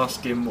 can you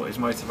ask him what his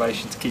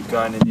motivation to keep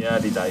going in the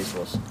early days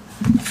was?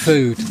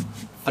 Food.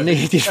 I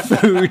needed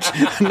food.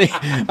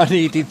 I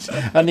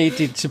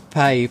needed to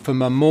pay for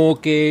my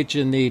mortgage.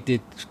 I needed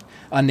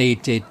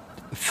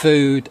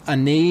food. I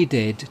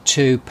needed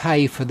to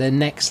pay for the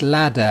next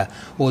ladder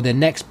or the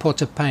next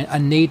pot of paint. I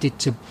needed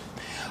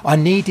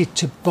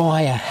to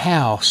buy a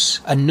house,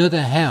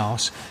 another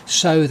house,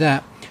 so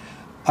that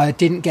I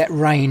didn't get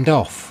rained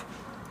off.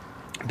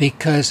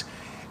 Because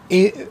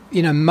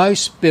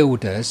most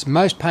builders,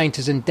 most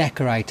painters and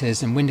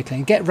decorators and window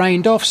cleaners get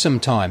rained off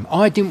sometime.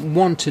 I didn't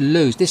want to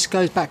lose. This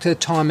goes back to the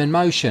time and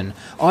motion.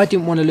 I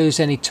didn't want to lose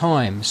any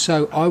time,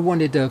 so I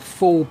wanted to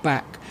fall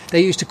back.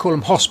 They used to call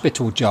them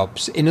hospital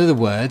jobs. In other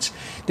words,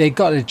 they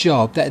got a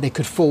job that they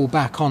could fall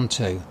back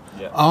onto.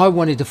 Yeah. I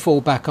wanted to fall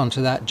back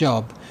onto that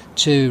job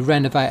to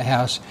renovate a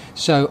house,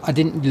 so I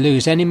didn't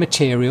lose any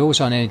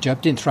materials on any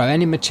job, didn't throw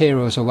any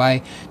materials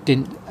away,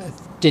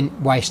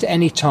 didn't waste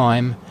any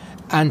time,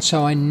 and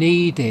so I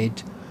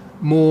needed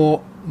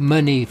more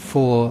money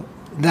for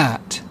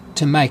that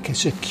to make a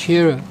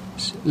secure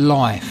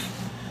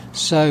life.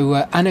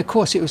 So, and of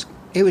course it was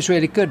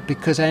really good,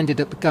 because I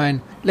ended up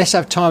going, let's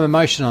have time and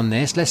motion on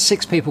this. Let's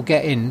 6 people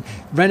get in,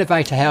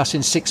 renovate a house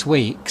in 6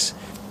 weeks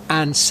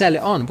and sell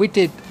it on. We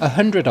did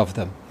 100 of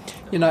them.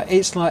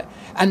 It's like,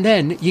 and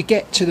then you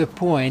get to the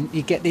point,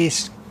 you get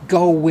this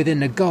goal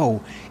within a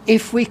goal.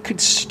 If we could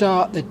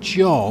start the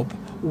job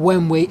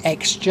when we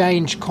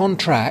exchange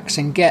contracts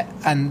and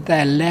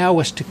they allow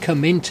us to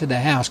come into the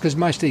house, because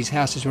most of these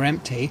houses were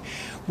empty,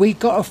 We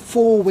got a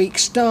 4-week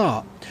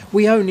start.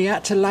 We only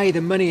had to lay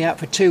the money out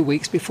for 2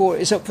 weeks before it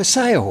was up for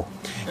sale.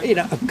 You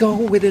know, a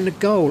goal within a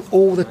goal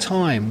all the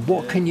time.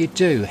 What can you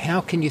do? How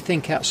can you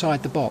think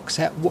outside the box?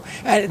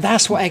 And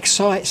that's what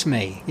excites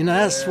me. You know,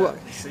 that's what.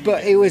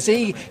 But it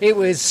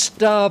was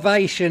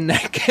starvation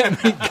that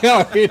kept me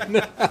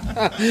going.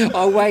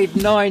 I weighed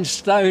 9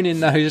 stone in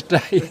those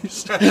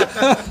days.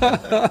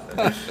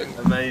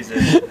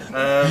 Amazing.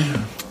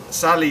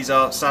 Sally,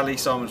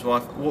 Simon's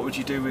wife, what would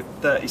you do with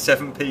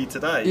 37p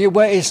today? Yeah,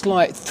 well, it's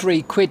like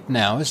 £3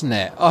 now, isn't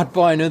it? I'd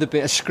buy another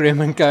bit of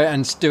scrim and go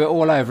and do it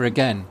all over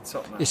again.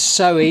 It's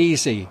so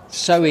easy.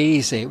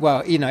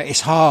 Well, you know,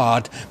 it's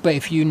hard, but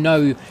if you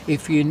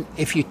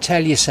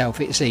tell yourself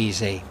it's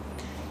easy,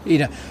 you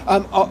know.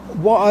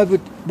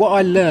 What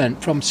I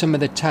learned from some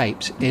of the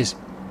tapes is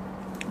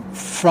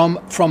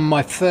from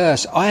my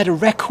first. I had a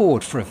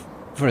record for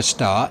a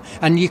start,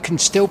 and you can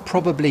still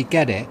probably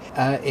get it.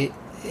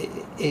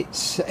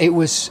 It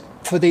was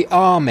for the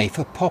army,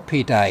 for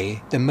Poppy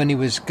Day. The money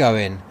was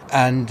going,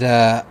 and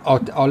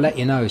I'll let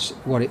you know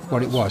what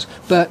it was.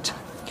 But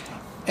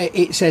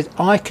it says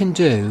I can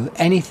do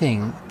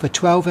anything for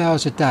 12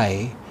 hours a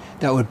day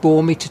that would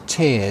bore me to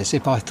tears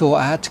if I thought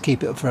I had to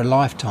keep it up for a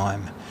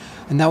lifetime.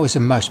 And that was the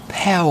most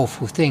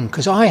powerful thing,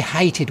 because I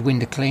hated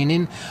window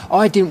cleaning.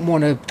 I didn't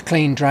want to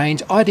clean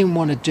drains. I didn't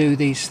want to do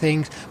these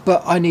things,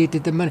 but I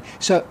needed the money.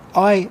 So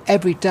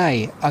every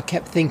day I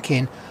kept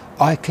thinking,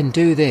 I can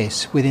do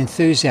this with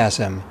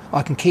enthusiasm.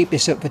 I can keep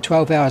this up for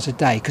 12 hours a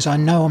day because I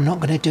know I'm not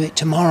going to do it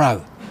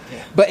tomorrow.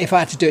 Yeah. But if I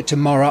had to do it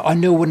tomorrow, I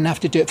knew I wouldn't have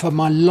to do it for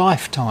my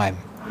lifetime.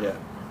 Yeah,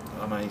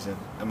 amazing.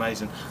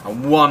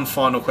 And one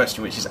final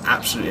question, which is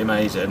absolutely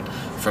amazing,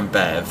 from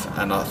Bev,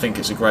 and I think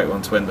it's a great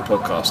one to end the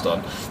podcast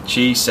on.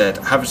 She said,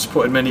 having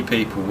supported many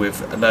people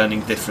with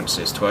learning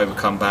differences to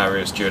overcome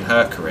barriers during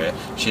her career,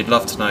 she'd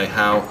love to know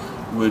how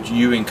would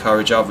you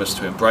encourage others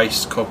to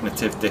embrace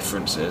cognitive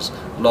differences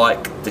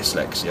like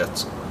dyslexia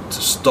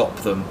to stop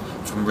them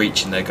from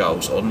reaching their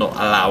goals, or not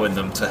allowing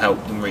them to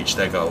help them reach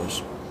their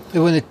goals?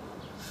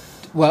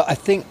 Well, I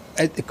think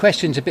the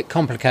question's a bit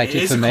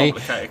complicated for me,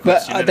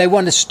 but they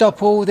want to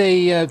stop all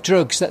the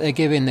drugs that they're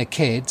giving the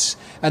kids,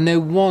 and they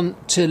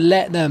want to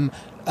let them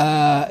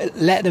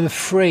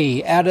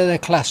free out of their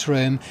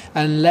classroom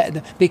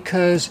and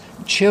because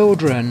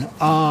children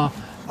are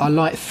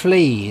like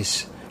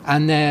fleas.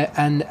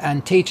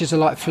 And teachers are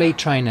like flea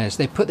trainers.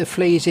 They put the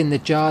fleas in the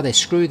jar, they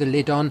screw the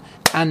lid on,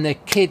 and the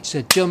kids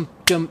are jump,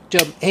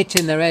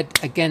 hitting their head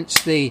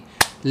against the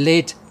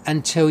lid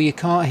until you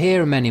can't hear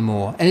them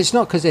anymore. And it's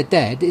not because they're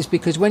dead, it's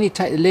because when you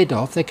take the lid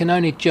off, they can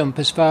only jump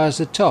as far as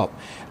the top,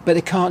 but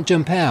they can't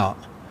jump out.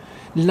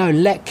 No,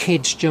 let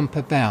kids jump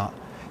about.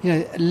 You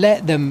know,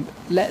 let them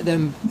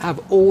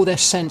have all their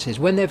senses.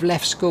 When they've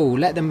left school,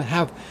 let them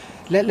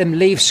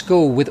leave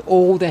school with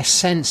all their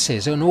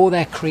senses and all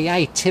their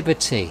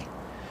creativity,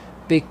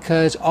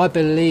 because I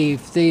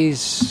believe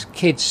these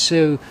kids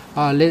who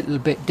are a little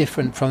bit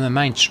different from the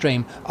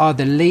mainstream are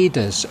the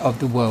leaders of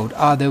the world,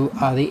 are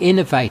the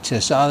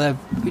innovators, they're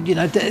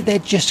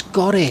just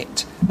got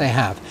it. They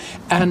have,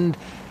 and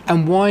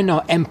why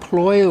not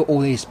employ all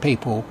these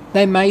people?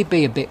 They may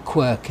be a bit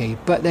quirky,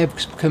 but they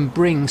can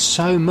bring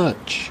so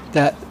much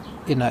that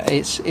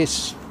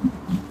it's.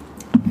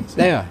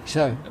 There,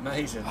 so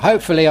amazing.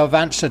 Hopefully I've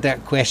answered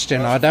that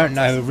question. I don't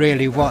know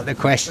really what the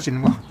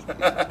question was.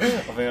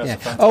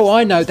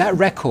 I know that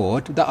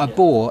record that I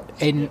bought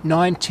in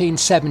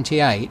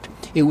 1978.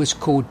 It was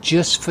called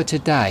Just for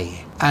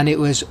Today, and it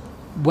was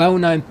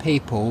well-known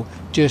people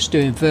just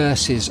doing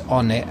verses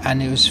on it,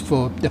 and it was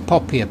for the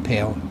Poppy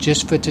appeal.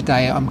 Just for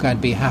today I'm going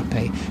to be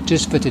happy.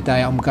 Just for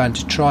today I'm going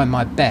to try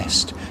my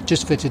best.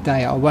 Just for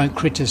today I won't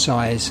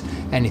criticise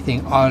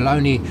anything.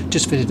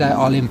 Just for today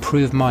I'll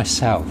improve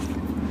myself.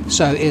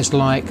 So it's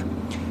like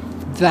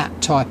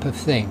that type of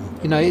thing.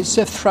 You know, it's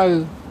a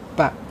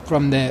throwback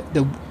from the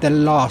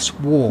last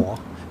war,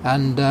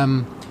 and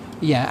and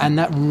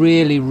that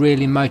really,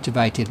 really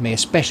motivated me,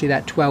 especially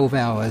that 12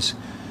 hours.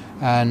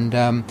 And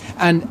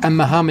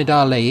Muhammad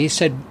Ali,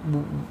 a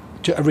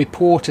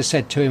reporter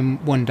said to him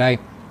one day,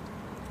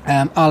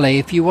 Ali,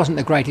 if you wasn't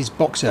the greatest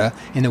boxer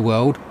in the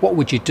world, what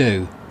would you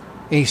do?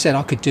 He said,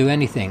 I could do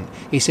anything.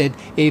 He said,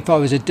 if I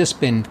was a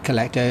dustbin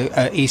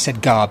collector, he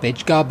said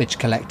garbage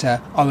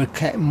collector, I would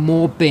collect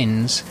more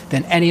bins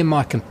than any of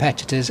my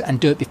competitors and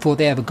do it before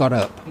they ever got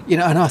up. You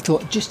know, and I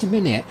thought, just a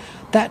minute,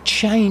 that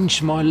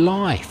changed my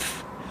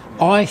life.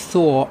 I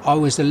thought I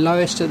was the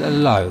lowest of the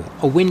low,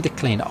 a window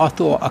cleaner. I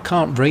thought I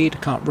can't read, I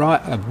can't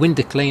write, a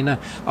window cleaner,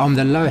 I'm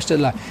the lowest of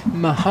the low.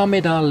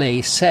 Muhammad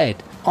Ali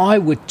said, I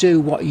would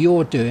do what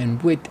you're doing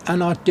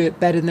and I'd do it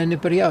better than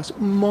anybody else.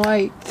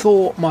 My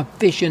thought, my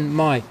vision,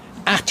 my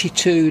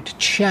attitude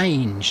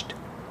changed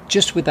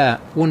just with that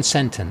one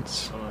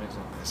sentence.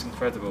 Amazing. That's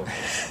incredible.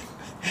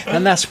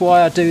 And that's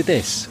why I do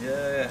this.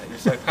 Yeah, you're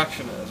so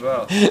passionate as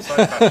well. It's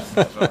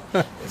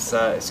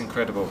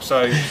incredible.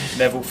 So,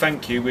 Neville,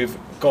 thank you. We've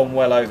gone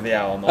well over the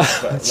hour mark.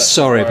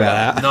 Sorry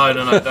about that. No,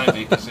 don't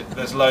be, because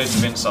there's loads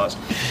of insights.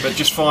 But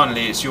just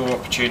finally, it's your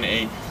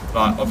opportunity.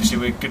 like obviously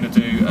we're going to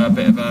do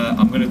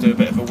I'm going to do a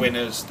bit of a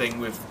winners thing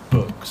with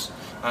books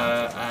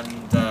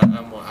and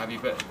what have you.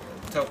 But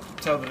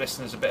tell the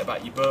listeners a bit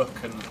about your book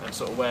and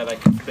sort of where they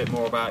can a bit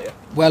more about you.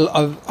 Well,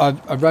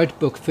 I wrote a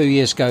book a few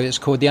years ago. It's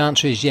called The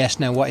Answer Is Yes,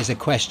 Now What Is a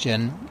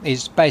Question?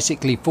 It's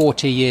basically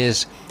 40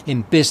 years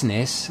in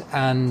business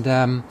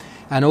and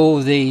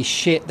all the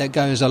shit that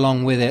goes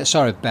along with it.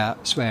 Sorry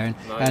about swearing.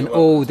 No, and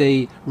all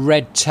the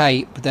red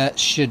tape that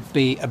should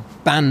be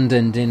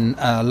abandoned in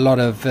a lot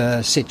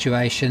of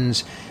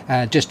situations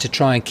just to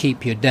try and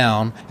keep you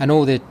down, and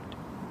all the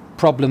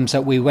problems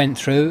that we went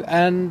through,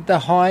 and the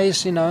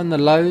highs, and the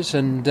lows,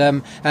 and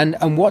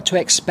what to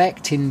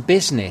expect in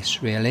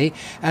business, really.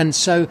 And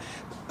so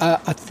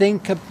I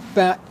think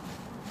about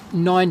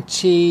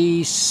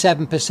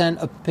 97%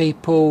 of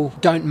people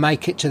don't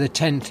make it to the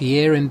 10th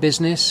year in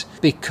business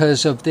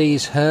because of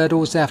these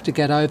hurdles they have to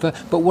get over.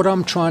 But what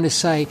I'm trying to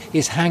say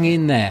is hang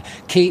in there.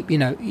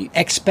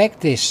 Expect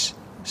this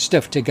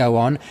stuff to go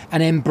on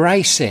and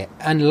embrace it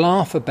and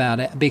laugh about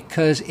it,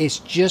 because it's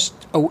just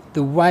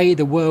the way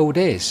the world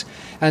is.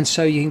 And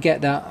so you can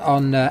get that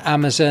on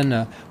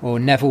Amazon or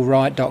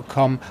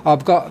NevilleWright.com.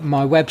 I've got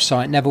my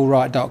website,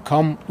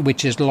 NevilleWright.com,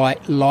 which is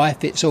like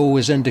life. It's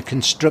always under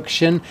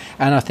construction,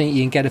 and I think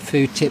you can get a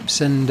few tips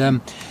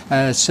and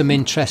some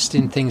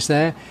interesting things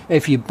there.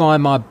 If you buy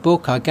my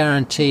book, I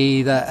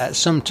guarantee that at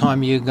some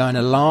time you're going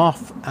to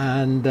laugh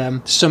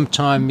and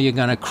sometime you're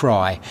going to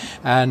cry.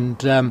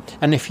 And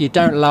if you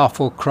don't laugh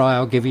or cry,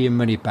 I'll give you your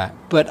money back.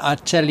 But I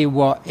tell you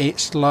what,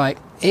 it's like,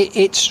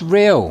 it's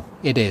real,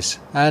 it is.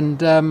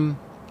 And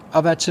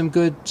I've had some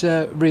good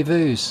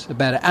reviews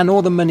about it, and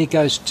all the money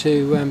goes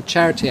to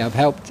charity. I've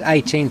helped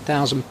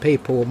 18,000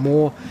 people or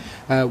more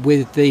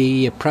with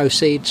the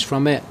proceeds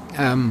from it.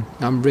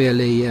 I'm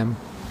really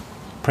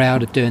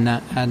proud of doing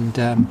that,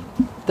 and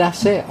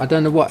that's it. I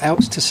don't know what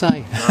else to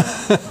say.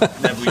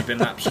 Neville, you've been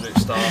an absolute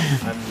star,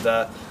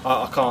 and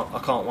I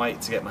can't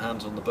wait to get my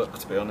hands on the book,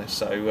 to be honest.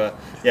 So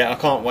I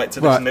can't wait to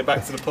listen it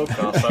back to the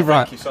podcast. So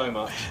right. Thank you so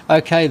much.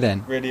 Okay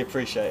then. Really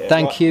appreciate it.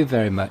 Thank you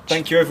very much.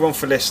 Thank you everyone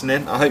for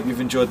listening. I hope you've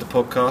enjoyed the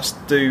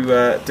podcast. Do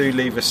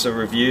leave us a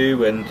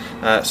review and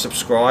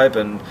subscribe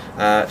and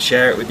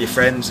share it with your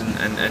friends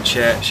and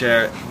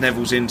share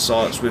Neville's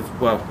insights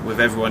with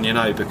everyone you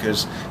know,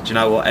 because do you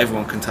know what?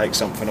 Everyone can take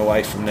something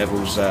away from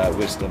Neville's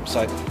wisdom.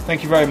 So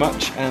thank you very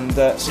much, and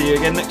see you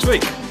again next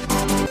week.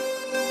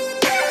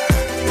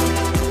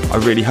 I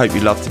really hope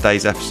you loved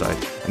today's episode,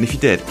 and if you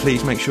did,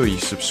 please make sure you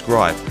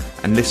subscribe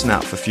and listen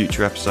out for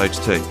future episodes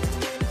too.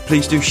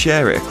 Please do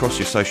share it across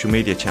your social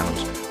media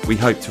channels. We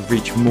hope to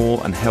reach more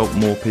and help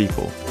more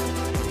people.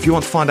 If you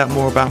want to find out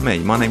more about me,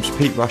 my name's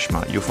Pete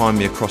Rushmer. You'll find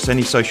me across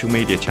any social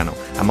media channel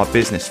and my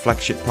business,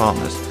 Flagship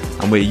Partners,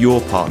 and we're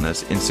your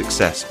partners in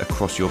success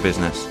across your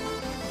business.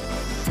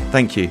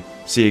 Thank you.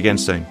 See you again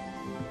soon.